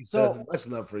for you, Lisa. So much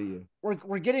love for you.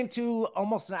 We're getting to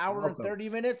almost an hour and 30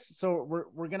 minutes, so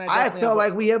we're gonna. I felt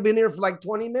like we have been here for like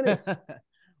 20 minutes.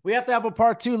 We have to have a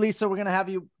part 2, Lisa. We're gonna have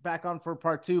you back on for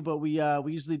part 2, but we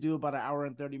usually do about an hour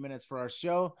and 30 minutes for our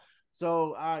show.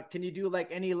 So can you do like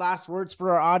any last words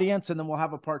for our audience, and then we'll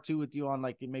have a part 2 with you on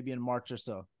like maybe in March or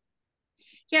so.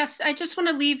 Yes, I just want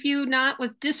to leave you not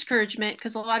with discouragement,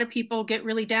 because a lot of people get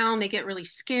really down. They get really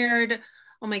scared.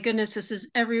 Oh my goodness, this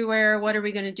is everywhere. What are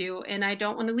we going to do? And I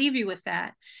don't want to leave you with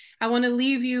that. I want to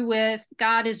leave you with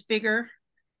God is bigger.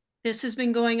 This has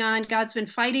been going on. God's been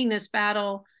fighting this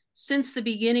battle since the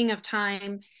beginning of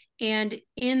time. And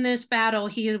in this battle,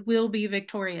 he will be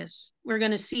victorious. We're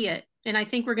going to see it. And I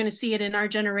think we're going to see it in our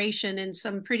generation in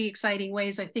some pretty exciting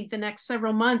ways. I think the next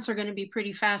several months are going to be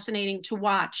pretty fascinating to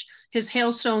watch. His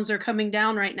hailstones are coming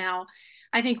down right now.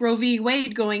 I think Roe v.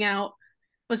 Wade going out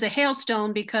was a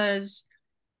hailstone because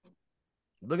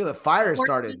look at the fire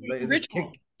started. It just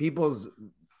kicked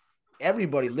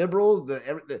everybody, liberals,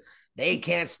 they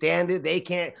can't stand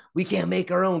it. We can't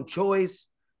make our own choice.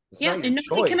 It's and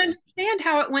nobody can understand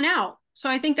how it went out. So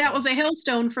I think that was a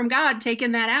hailstone from God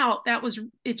taking that out.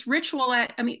 It's ritual.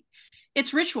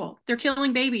 It's ritual. They're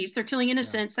killing babies. They're killing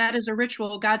innocents. Yeah. That is a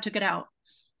ritual. God took it out.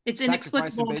 It's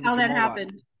inexplicable how that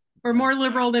happened. We're more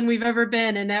liberal than we've ever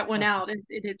been, and that went out.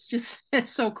 It's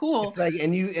so cool. It's like,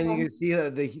 and you can see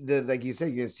the like you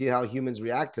said, you can see how humans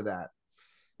react to that.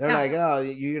 They're like, oh,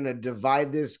 you're gonna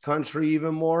divide this country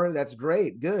even more. That's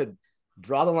great, good.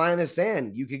 Draw the line in the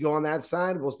sand. You could go on that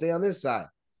side. We'll stay on this side.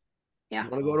 Yeah. You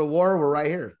want to go to war? We're right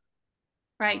here.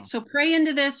 Right. Wow. So pray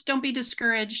into this. Don't be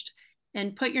discouraged,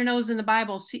 and put your nose in the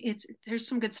Bible. See, there's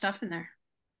some good stuff in there.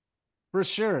 For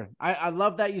sure. I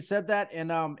love that you said that.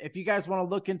 And if you guys want to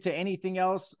look into anything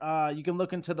else, you can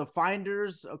look into the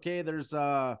Finders. Okay. There's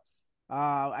I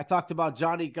talked about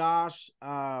Johnny Gosch.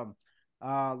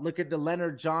 Look at the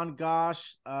Leonard John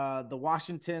Gosch, the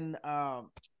Washington,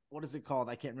 what is it called?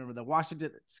 I can't remember. The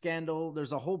Washington scandal.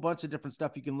 There's a whole bunch of different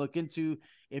stuff you can look into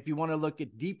if you want to look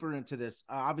deeper into this.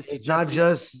 Obviously, it's not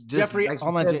just Jeffrey. Like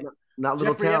said, not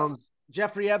little Jeffrey towns.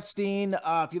 Jeffrey Epstein.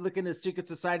 If you look into secret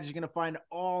societies, you're going to find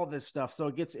all this stuff. So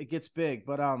it gets big.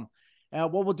 But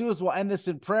what we'll do is we'll end this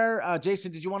in prayer.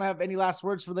 Jason, did you want to have any last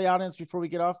words for the audience before we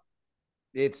get off?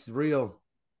 It's real.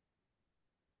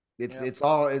 It's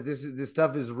all this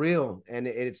stuff is real, and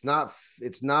it's not for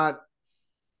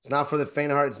the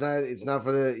faint of heart. It's not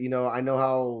for the, I know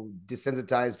how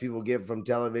desensitized people get from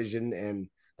television, and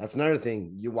that's another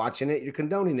thing. You're watching it, you're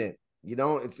condoning it.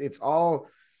 It's all,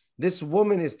 this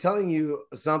woman is telling you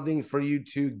something for you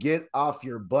to get off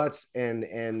your butts, and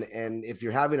if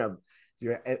you're having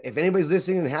if anybody's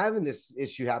listening and having this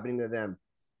issue happening to them,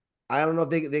 I don't know if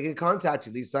they can contact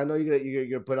you. Lisa, I know you're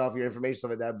gonna put off your information, stuff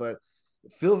like that, but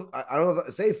feel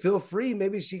free.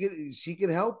 Maybe she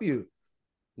could help you.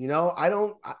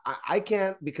 I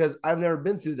can't, because I've never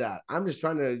been through that. I'm just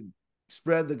trying to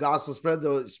spread the gospel, spread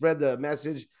the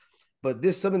message. But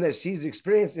this is something that she's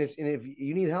experienced, and if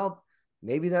you need help,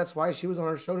 maybe that's why she was on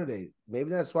our show today.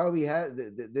 Maybe that's why we had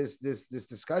this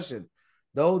discussion.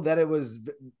 Though that it was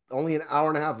only an hour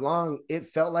and a half long, it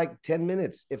felt like 10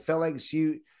 minutes. It felt like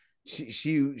she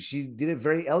did it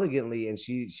very elegantly, and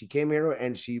she came here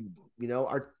and she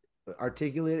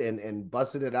articulate and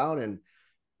busted it out. And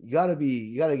you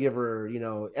gotta give her,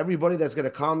 everybody that's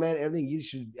gonna comment everything, you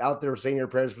should out there saying your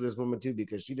prayers for this woman too,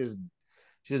 because she just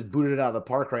booted it out of the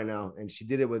park right now, and she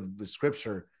did it with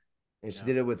scripture, and she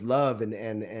did it with love,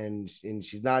 and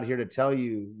she's not here to tell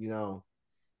you,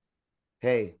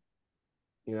 hey,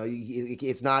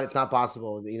 it's not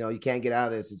possible, you can't get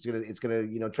out of this, it's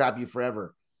gonna trap you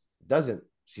forever. It doesn't.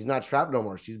 She's not trapped no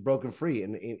more. She's broken free,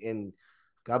 and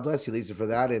God bless you, Lisa, for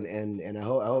that. And I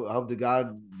hope to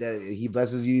God that He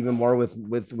blesses you even more with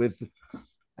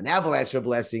an avalanche of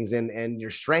blessings and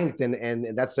your strength,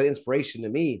 and that's the inspiration to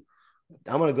me.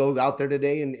 I'm gonna go out there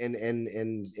today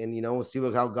and see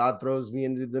how God throws me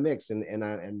into the mix.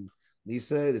 And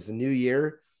Lisa, it's a new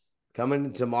year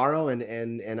coming tomorrow,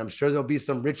 and I'm sure there'll be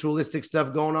some ritualistic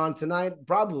stuff going on tonight,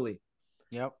 probably.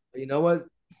 Yep. You know what?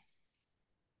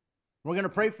 We're going to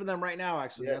pray for them right now,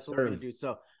 actually. Yes, that's what we're going to do.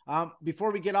 So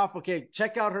before we get off, okay,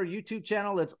 check out her YouTube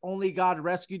channel. It's Only God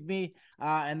Rescued Me.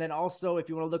 And then also, if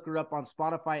you want to look her up on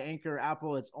Spotify, Anchor,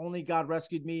 Apple, it's Only God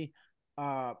Rescued Me,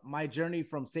 My Journey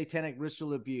from Satanic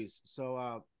Ritual Abuse.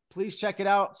 So please check it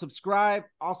out. Subscribe.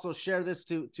 Also share this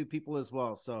to people as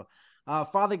well. So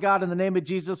Father God, in the name of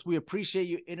Jesus, we appreciate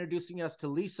you introducing us to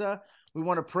Lisa. We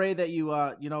want to pray that you,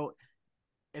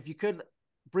 if you could,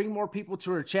 bring more people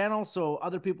to her channel so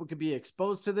other people can be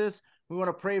exposed to this. We want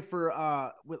to pray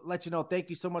for, let you know, thank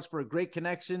you so much for a great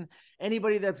connection.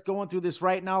 Anybody that's going through this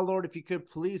right now, Lord, if you could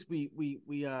please,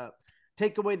 we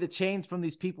take away the chains from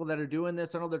these people that are doing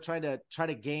this. I know they're trying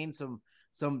to gain some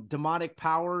demonic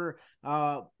power.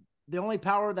 The only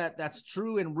power that's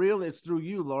true and real is through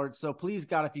you, Lord. So please,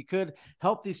 God, if you could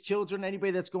help these children,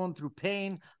 anybody that's going through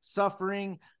pain,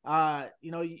 suffering,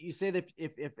 you say that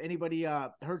if anybody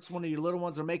hurts one of your little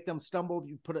ones or make them stumble,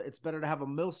 it's better to have a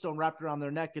millstone wrapped around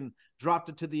their neck and dropped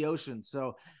into the ocean.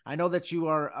 So I know that you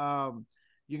are,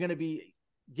 you're going to be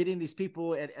getting these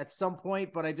people at some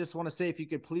point, but I just want to say, if you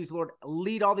could please, Lord,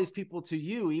 lead all these people to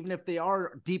you, even if they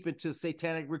are deep into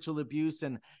satanic ritual abuse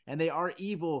and they are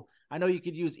evil. I know you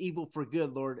could use evil for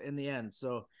good, Lord, in the end.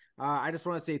 So I just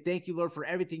want to say thank you, Lord, for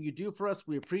everything you do for us.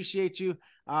 We appreciate you.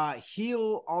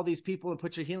 Heal all these people and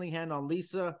put your healing hand on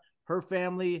Lisa, her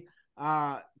family.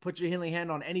 Put your healing hand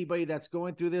on anybody that's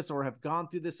going through this or have gone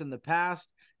through this in the past,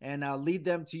 and lead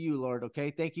them to you, Lord.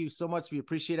 Okay. Thank you so much. We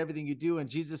appreciate everything you do in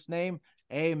Jesus' name.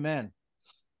 Amen.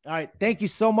 All right. Thank you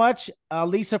so much,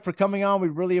 Lisa, for coming on. We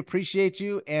really appreciate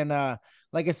you. And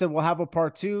like I said, we'll have a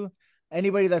part 2.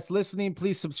 Anybody that's listening,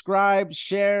 please subscribe,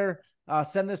 share,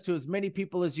 send this to as many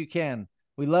people as you can.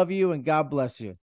 We love you and God bless you.